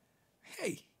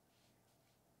 Hey.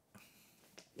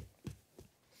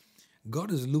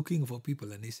 God is looking for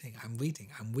people and he's saying, I'm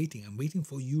waiting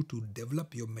for you to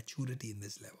develop your maturity in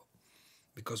this level.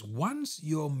 Because once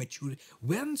you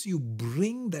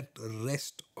bring that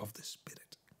rest of the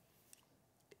Spirit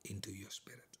into your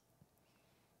spirit.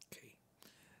 Okay.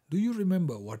 Do you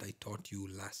remember what I taught you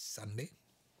last Sunday?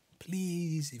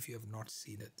 Please, if you have not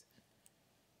seen it,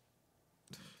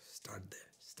 start there.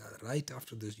 Start right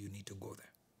after this, you need to go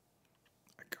there.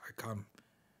 I can't.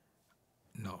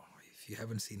 No, if you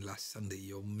haven't seen last Sunday,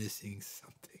 you're missing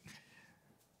something.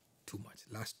 Too much.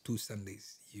 Last 2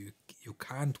 Sundays, you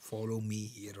can't follow me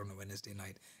here on a Wednesday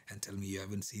night and tell me you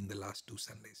haven't seen the last 2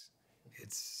 Sundays. I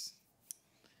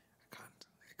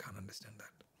can't understand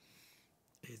that.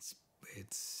 It's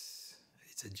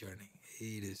a journey.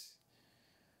 It is.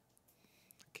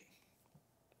 Okay.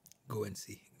 Go and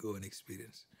see. Go and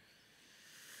experience.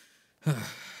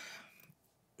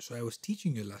 So I was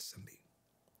teaching you last Sunday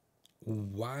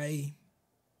why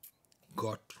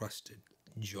God trusted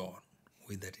John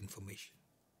with that information.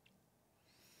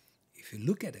 If you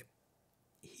look at him,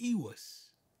 he was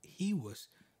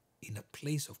in a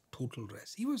place of total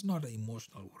rest. He was not an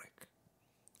emotional wreck.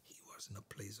 He was in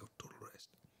a place of total rest.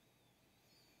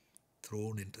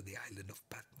 Thrown into the island of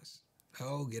Patmos.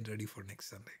 Oh, get ready for next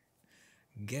Sunday.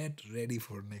 Get ready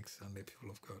for next Sunday, people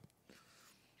of God.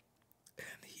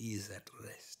 And he is at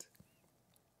rest.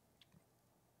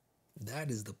 That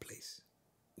is the place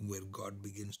where God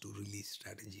begins to release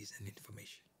strategies and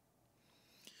information.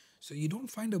 So you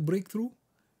don't find a breakthrough,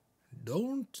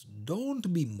 don't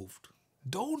be moved.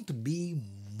 Don't be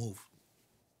moved.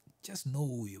 Just know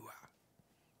who you are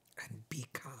and be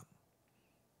calm.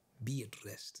 Be at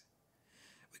rest.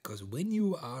 Because when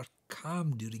you are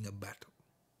calm during a battle,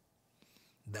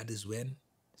 that is when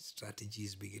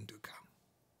strategies begin to come.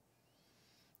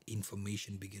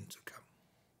 Information begins to come.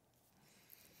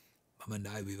 Mom and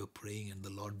I, we were praying and the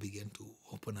Lord began to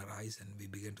open our eyes and we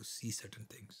began to see certain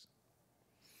things.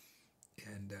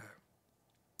 And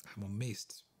I'm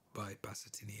amazed by Pastor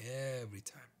Tini every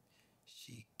time.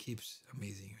 She keeps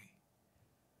amazing me.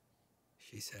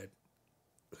 She said,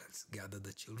 let's gather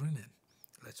the children and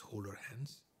let's hold our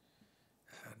hands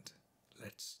and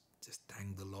let's just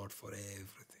thank the Lord for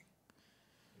everything.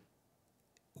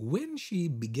 When she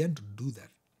began to do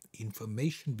that,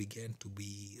 information began to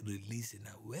be released in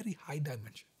a very high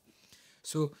dimension.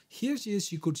 So here she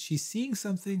is, she's seeing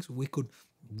some things, we could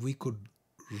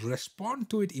respond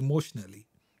to it emotionally.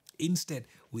 Instead,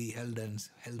 we held hands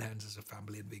as a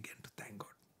family and began to thank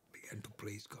God, began to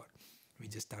praise God. We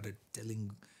just started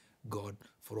telling God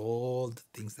for all the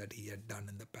things that He had done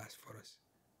in the past for us.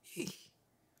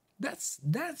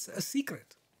 That's a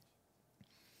secret.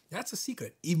 That's a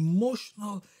secret.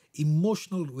 Emotional,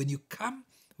 when you can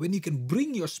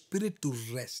bring your spirit to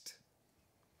rest.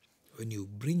 When you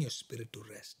bring your spirit to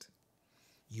rest,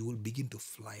 you will begin to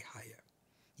fly higher.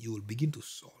 You will begin to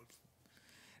solve.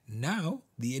 Now,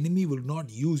 the enemy will not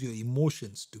use your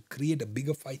emotions to create a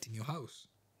bigger fight in your house.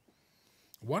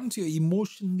 Once you're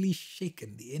emotionally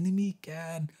shaken, the enemy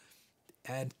can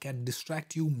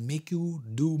distract you, make you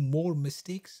do more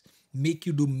mistakes, make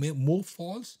you do more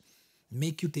falls,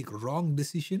 make you take wrong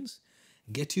decisions,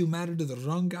 get you married to the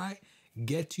wrong guy,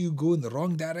 get you go in the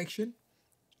wrong direction.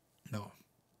 No.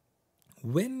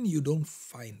 When you don't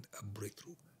find a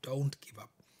breakthrough, don't give up.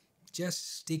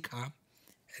 Just stay calm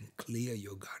and clear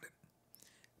your garden.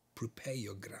 Prepare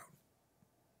your ground.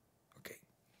 Okay.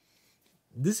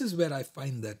 This is where I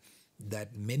find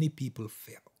that many people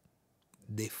fail.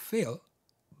 They fail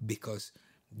because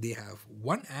they have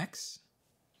one axe,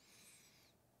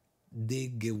 they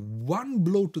give one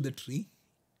blow to the tree,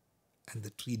 and the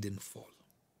tree didn't fall.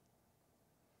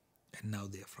 And now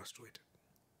they are frustrated.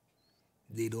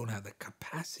 They don't have the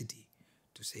capacity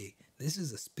to say, this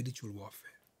is a spiritual warfare.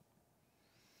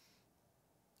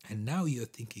 And now you're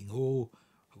thinking, oh,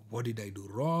 what did I do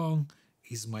wrong?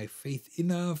 Is my faith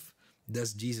enough?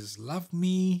 Does Jesus love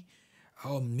me?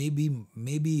 Oh,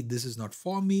 maybe this is not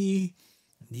for me.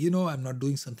 I'm not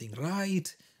doing something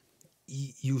right.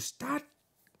 You start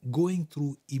going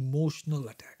through emotional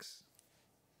attacks.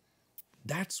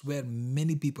 That's where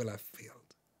many people have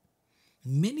failed.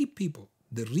 Many people,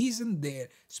 the reason their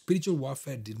spiritual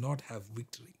warfare did not have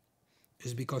victory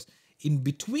is because in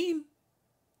between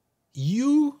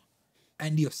you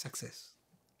and your success,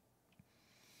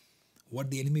 what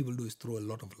the enemy will do is throw a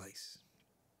lot of lies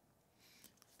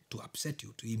to upset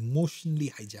you, to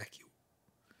emotionally hijack you.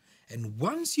 And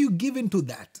once you give into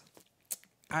that,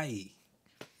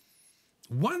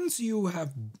 once you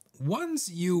have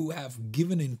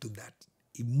given into that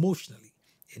emotionally,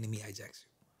 enemy hijacks you.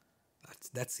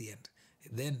 That's the end.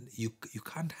 Then you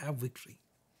can't have victory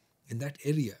in that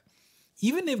area.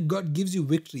 Even if God gives you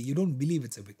victory, you don't believe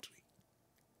it's a victory.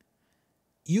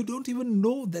 You don't even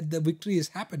know that the victory has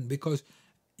happened because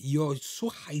you're so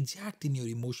hijacked in your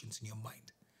emotions, in your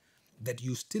mind, that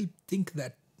you still think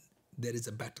that there is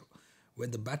a battle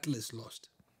when the battle is lost.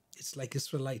 It's like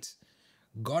Israelites.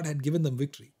 God had given them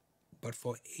victory, but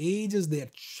for ages they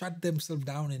had shut themselves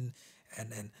down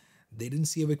and they didn't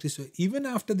see a victory. So even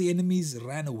after the enemies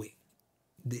ran away,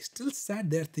 they still sat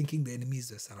there thinking the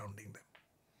enemies are surrounding them.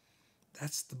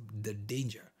 That's the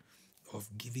danger of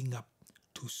giving up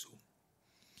too soon.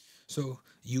 So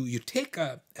you take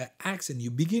an axe and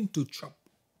you begin to chop.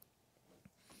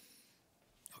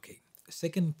 Okay, the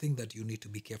second thing that you need to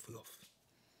be careful of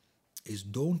is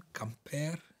don't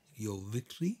compare your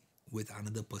victory with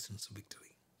another person's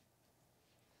victory.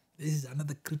 This is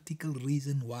another critical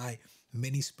reason why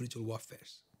many spiritual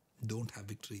warfares don't have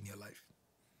victory in your life.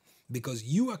 Because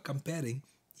you are comparing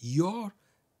your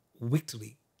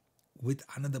victory with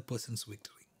another person's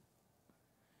victory.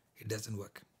 It doesn't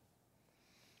work.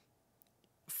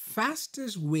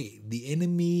 Fastest way the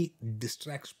enemy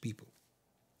distracts people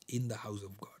in the house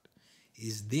of God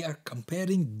is they are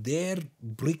comparing their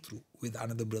breakthrough with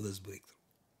another brother's breakthrough.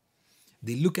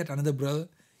 They look at another brother,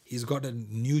 he's got a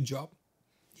new job,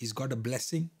 he's got a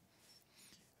blessing,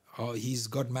 or he's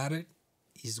got married,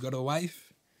 he's got a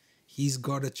wife, he's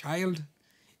got a child,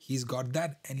 he's got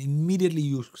that, and immediately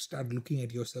you start looking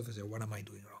at yourself and say, what am I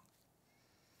doing wrong?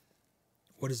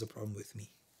 What is the problem with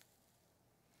me?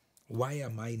 Why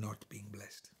am I not being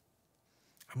blessed?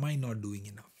 Am I not doing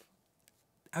enough?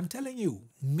 I'm telling you,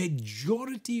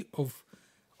 majority of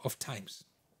times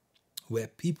where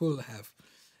people have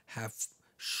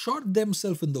shot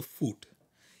themselves in the foot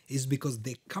is because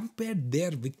they compared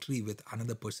their victory with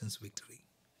another person's victory.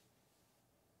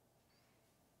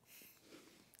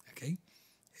 Okay?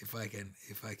 If I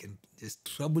can just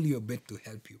trouble you a bit to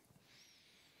help you.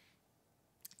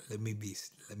 Let me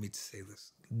say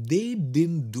this. They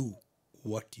didn't do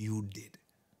what you did.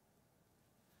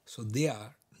 So they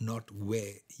are not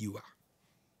where you are.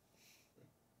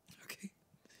 Okay?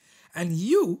 And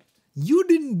you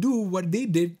didn't do what they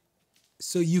did,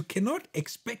 so you cannot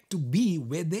expect to be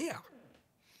where they are.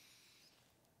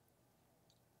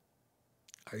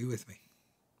 Are you with me?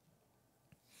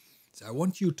 So I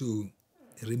want you to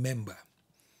remember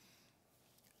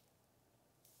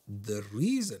the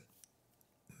reason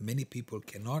many people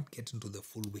cannot get into the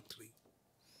full victory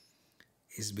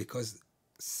is because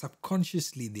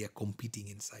subconsciously they are competing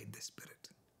inside the spirit.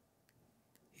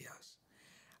 Yes.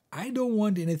 I don't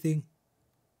want anything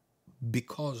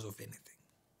because of anything.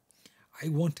 I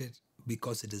want it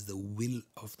because it is the will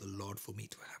of the Lord for me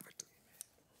to have it.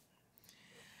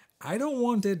 I don't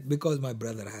want it because my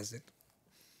brother has it.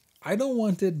 I don't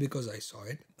want it because I saw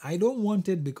it. I don't want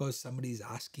it because somebody is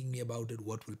asking me about it.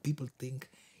 What will people think?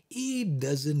 It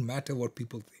doesn't matter what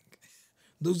people think.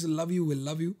 Those who love you will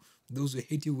love you. Those who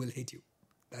hate you will hate you.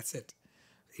 That's it.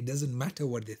 It doesn't matter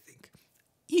what they think.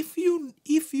 If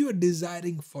you are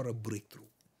desiring for a breakthrough,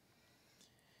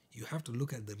 you have to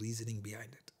look at the reasoning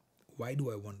behind it. Why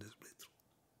do I want this breakthrough?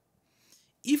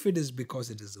 If it is because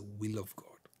it is the will of God,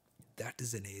 that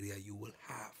is an area you will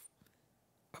have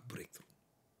a breakthrough.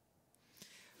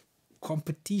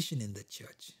 Competition in the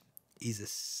church is a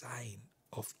sign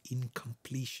of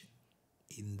incompletion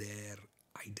in their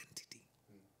identity.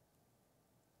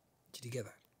 Did you get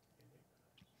that?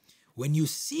 When you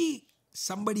see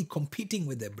somebody competing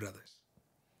with their brothers,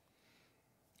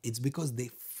 it's because they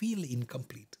feel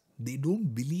incomplete. They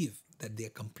don't believe that they are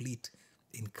complete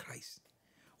in Christ.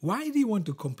 Why do you want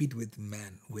to compete with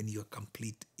man when you are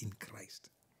complete in Christ?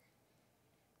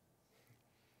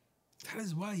 That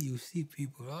is why you see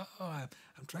people, I'm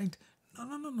trying to...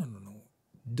 No.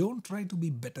 Don't try to be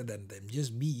better than them.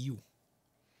 Just be you.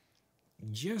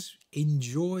 Just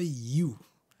enjoy you.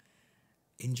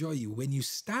 Enjoy you. When you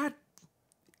start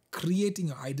creating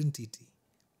your identity,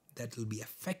 that will be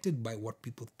affected by what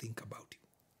people think about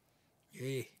you.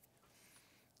 Hey,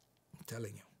 I'm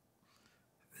telling you.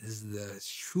 This is the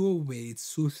sure way. It's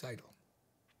suicidal.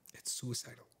 It's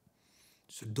suicidal.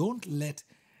 So don't let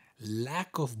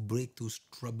lack of breakthroughs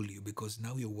trouble you, because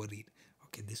now you're worried.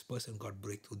 Okay, this person got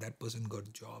breakthrough. That person got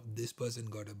a job. This person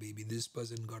got a baby. This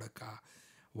person got a car.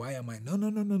 Why am I? No.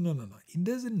 It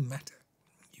doesn't matter.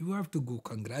 You have to go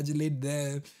congratulate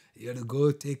them. You have to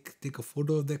go take a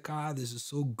photo of the car. This is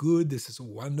so good. This is so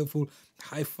wonderful.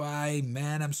 High five.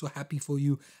 Man, I'm so happy for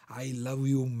you. I love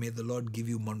you. May the Lord give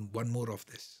you one more of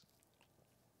this.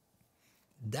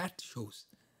 That shows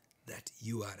that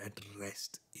you are at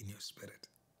rest in your spirit.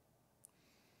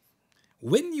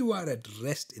 When you are at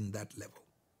rest in that level,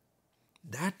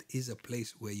 that is a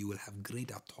place where you will have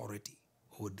great authority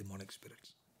over demonic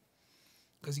spirits.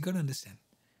 Because you got to understand,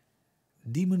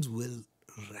 demons will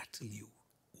rattle you.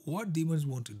 What demons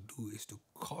want to do is to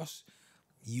cause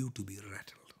you to be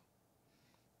rattled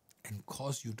and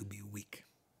cause you to be weak.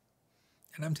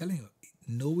 And I'm telling you,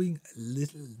 knowing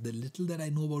the little that I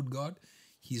know about God,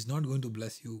 He's not going to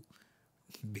bless you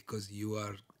because you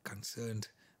are concerned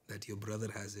that your brother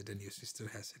has it and your sister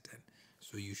has it, and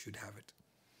so you should have it.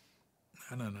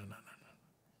 No.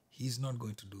 He's not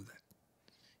going to do that.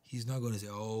 He's not going to say,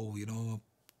 oh,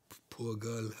 poor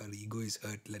girl, her ego is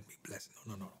hurt, let me bless.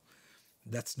 No.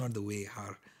 That's not the way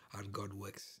our God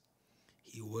works.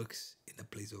 He works in a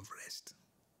place of rest.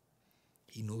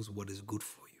 He knows what is good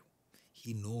for you.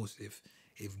 He knows if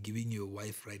giving you a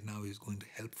wife right now is going to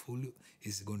help you,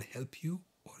 is it going to help you,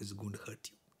 or is it going to hurt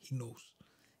you. He knows.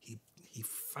 He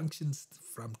functions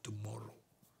from tomorrow.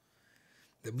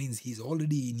 That means He's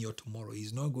already in your tomorrow.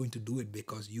 He's not going to do it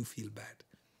because you feel bad.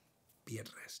 Be at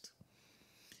rest.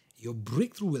 Your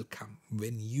breakthrough will come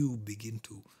when you begin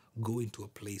to go into a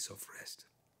place of rest.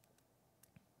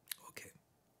 Okay.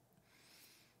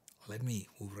 Let me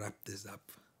wrap this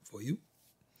up for you.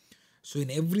 So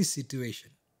in every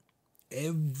situation,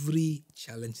 every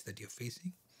challenge that you're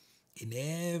facing, in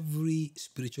every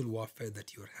spiritual warfare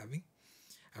that you're having,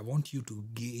 I want you to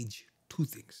gauge two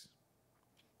things.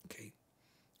 Okay.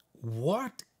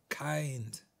 What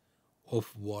kind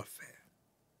of warfare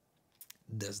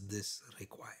does this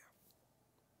require?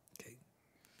 Okay.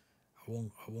 I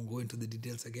won't go into the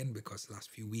details again because the last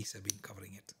few weeks I've been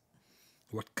covering it.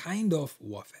 What kind of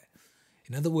warfare?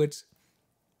 In other words,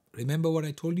 remember what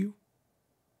I told you?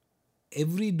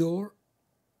 Every door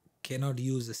cannot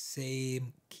use the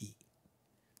same key.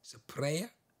 So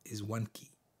prayer is one key.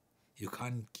 You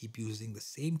can't keep using the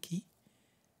same key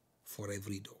for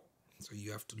every door. So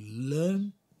you have to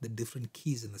learn the different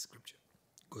keys in the scripture.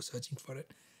 Go searching for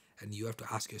it, and you have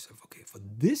to ask yourself, okay, for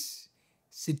this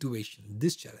situation,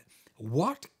 this challenge,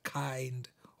 what kind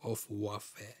of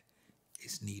warfare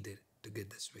is needed to get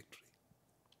this victory?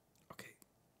 Okay.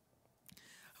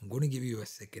 I'm going to give you a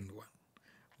second one.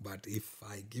 But if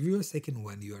I give you a second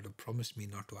one, you have to promise me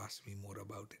not to ask me more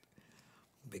about it,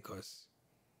 because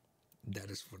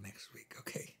that is for next week,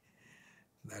 okay?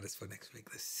 That is for next week.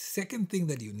 The second thing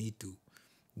that you need to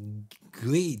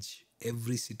gauge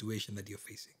every situation that you're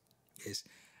facing is,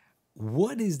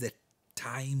 what is the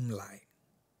timeline?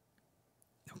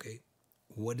 Okay?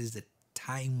 What is the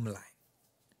timeline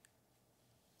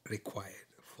required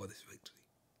for this victory?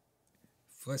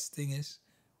 First thing is,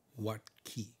 what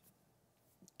key?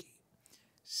 Okay.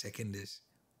 Second is,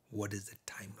 what is the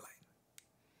timeline?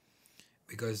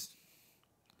 Because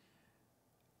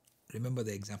remember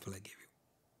the example I gave you.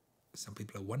 Some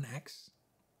people are one axe.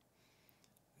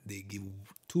 They give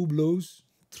 2 blows,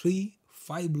 3,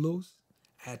 5 blows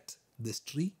at this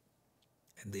tree,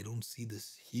 and they don't see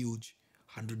this huge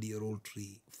 100-year-old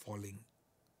tree falling,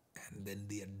 and then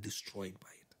they are destroyed by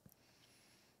it.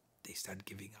 They start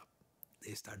giving up.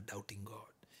 They start doubting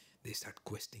God. They start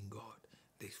questioning God.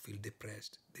 They feel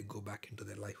depressed. They go back into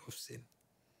their life of sin.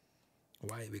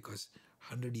 Why? Because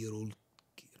 100-year-old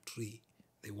tree,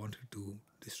 they wanted to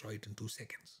destroy it in 2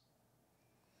 seconds.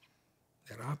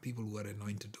 There are people who are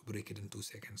anointed to break it in 2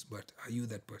 seconds, but are you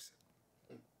that person?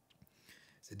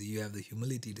 So do you have the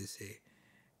humility to say,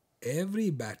 every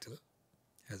battle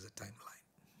has a timeline.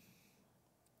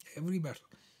 Every battle.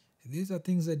 These are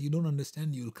things that you don't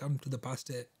understand. You'll come to the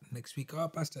pastor next week. Oh,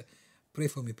 pastor, pray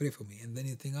for me, pray for me. And then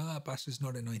you think, pastor is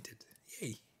not anointed.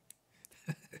 Yay.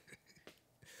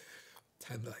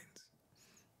 Timelines.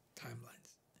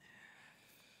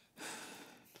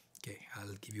 Okay,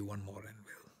 I'll give you one more and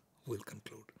we'll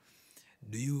conclude.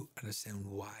 Do you understand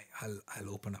why? I'll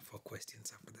open up for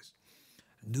questions after this.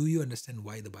 Do you understand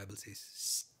why the Bible says,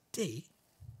 stay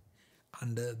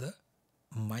under the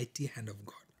mighty hand of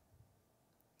God,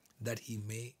 that he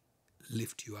may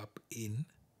lift you up in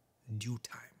due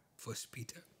time? 1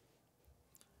 Peter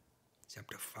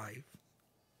chapter 5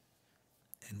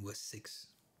 and verse 6.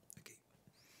 Okay.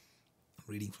 I'm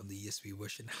reading from the ESV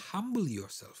version. Humble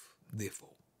yourself,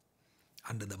 therefore,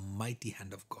 under the mighty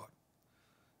hand of God,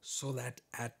 so that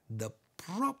at the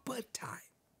proper time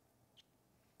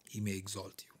he may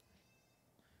exalt you.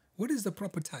 What is the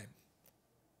proper time?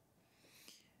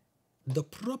 The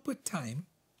proper time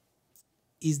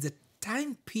is the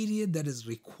time period that is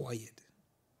required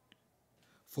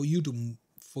for you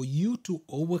to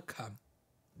overcome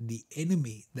the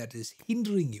enemy that is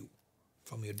hindering you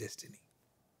from your destiny.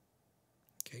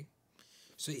 Okay?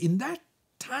 So in that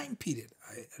time period,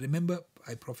 I remember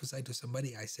I prophesied to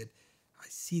somebody, I said, I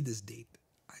see this date,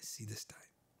 I see this time.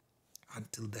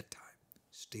 Until that time,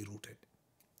 stay rooted,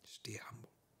 stay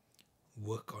humble,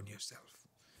 work on yourself.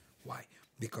 Why?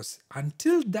 Because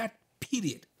until that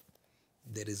period,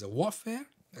 there is a warfare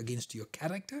against your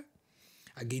character,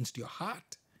 against your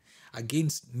heart,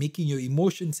 against making your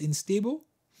emotions unstable,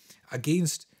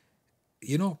 against,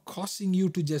 causing you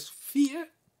to just fear.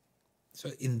 So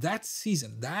in that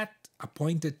season, that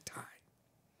appointed time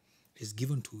is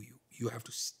given to you. You have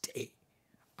to stay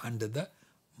under the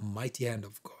mighty hand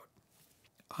of God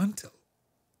until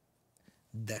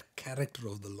the character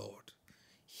of the Lord,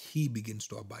 he begins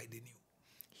to abide in you.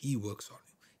 He works on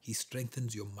you. He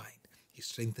strengthens your mind. He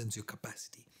strengthens your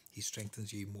capacity. He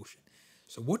strengthens your emotion.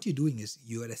 So what you're doing is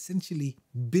you are essentially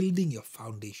building your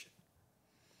foundation.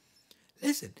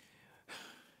 Listen,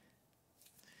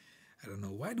 I don't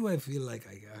know, why do I feel like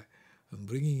I'm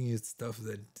bringing you stuff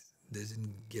that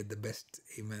doesn't get the best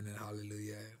amen and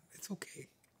hallelujah? It's okay.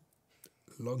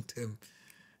 Long term,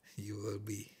 you will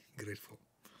be grateful.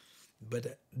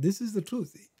 But this is the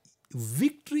truth.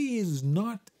 Victory is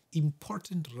not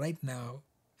important right now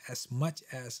as much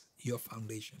as your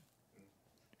foundation.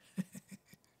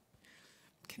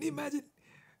 Can you imagine?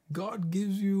 God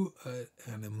gives you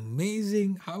an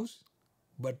amazing house,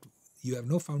 but you have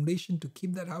no foundation to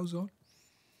keep that house on.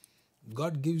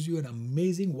 God gives you an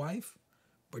amazing wife,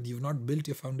 but you've not built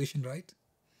your foundation right.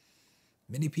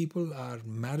 Many people are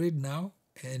married now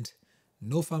and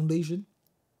no foundation.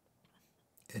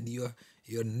 And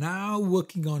you're now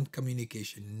working on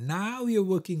communication. Now you're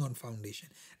working on foundation.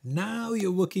 Now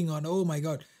you're working on, oh my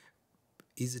God.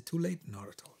 Is it too late? Not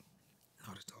at all.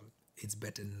 Not at all. It's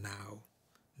better now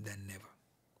than never.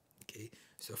 Okay?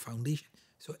 So foundation.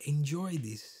 So enjoy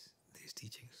these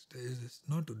teachings. It's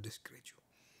not to discourage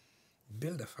you.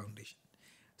 Build a foundation.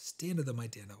 Stay under the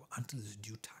mighty hand until it's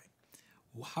due time.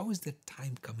 How is that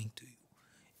time coming to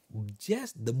you?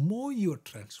 Just the more you're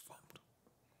transformed,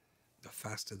 the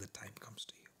faster the time comes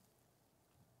to you.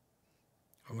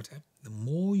 One more time. The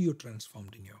more you're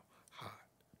transformed in your heart,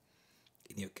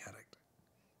 in your character,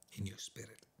 in your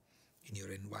spirit, in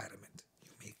your environment,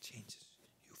 you make changes,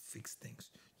 you fix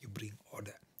things, you bring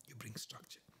order, you bring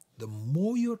structure. The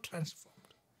more you're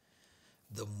transformed,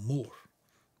 the more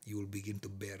you will begin to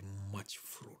bear much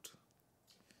fruit.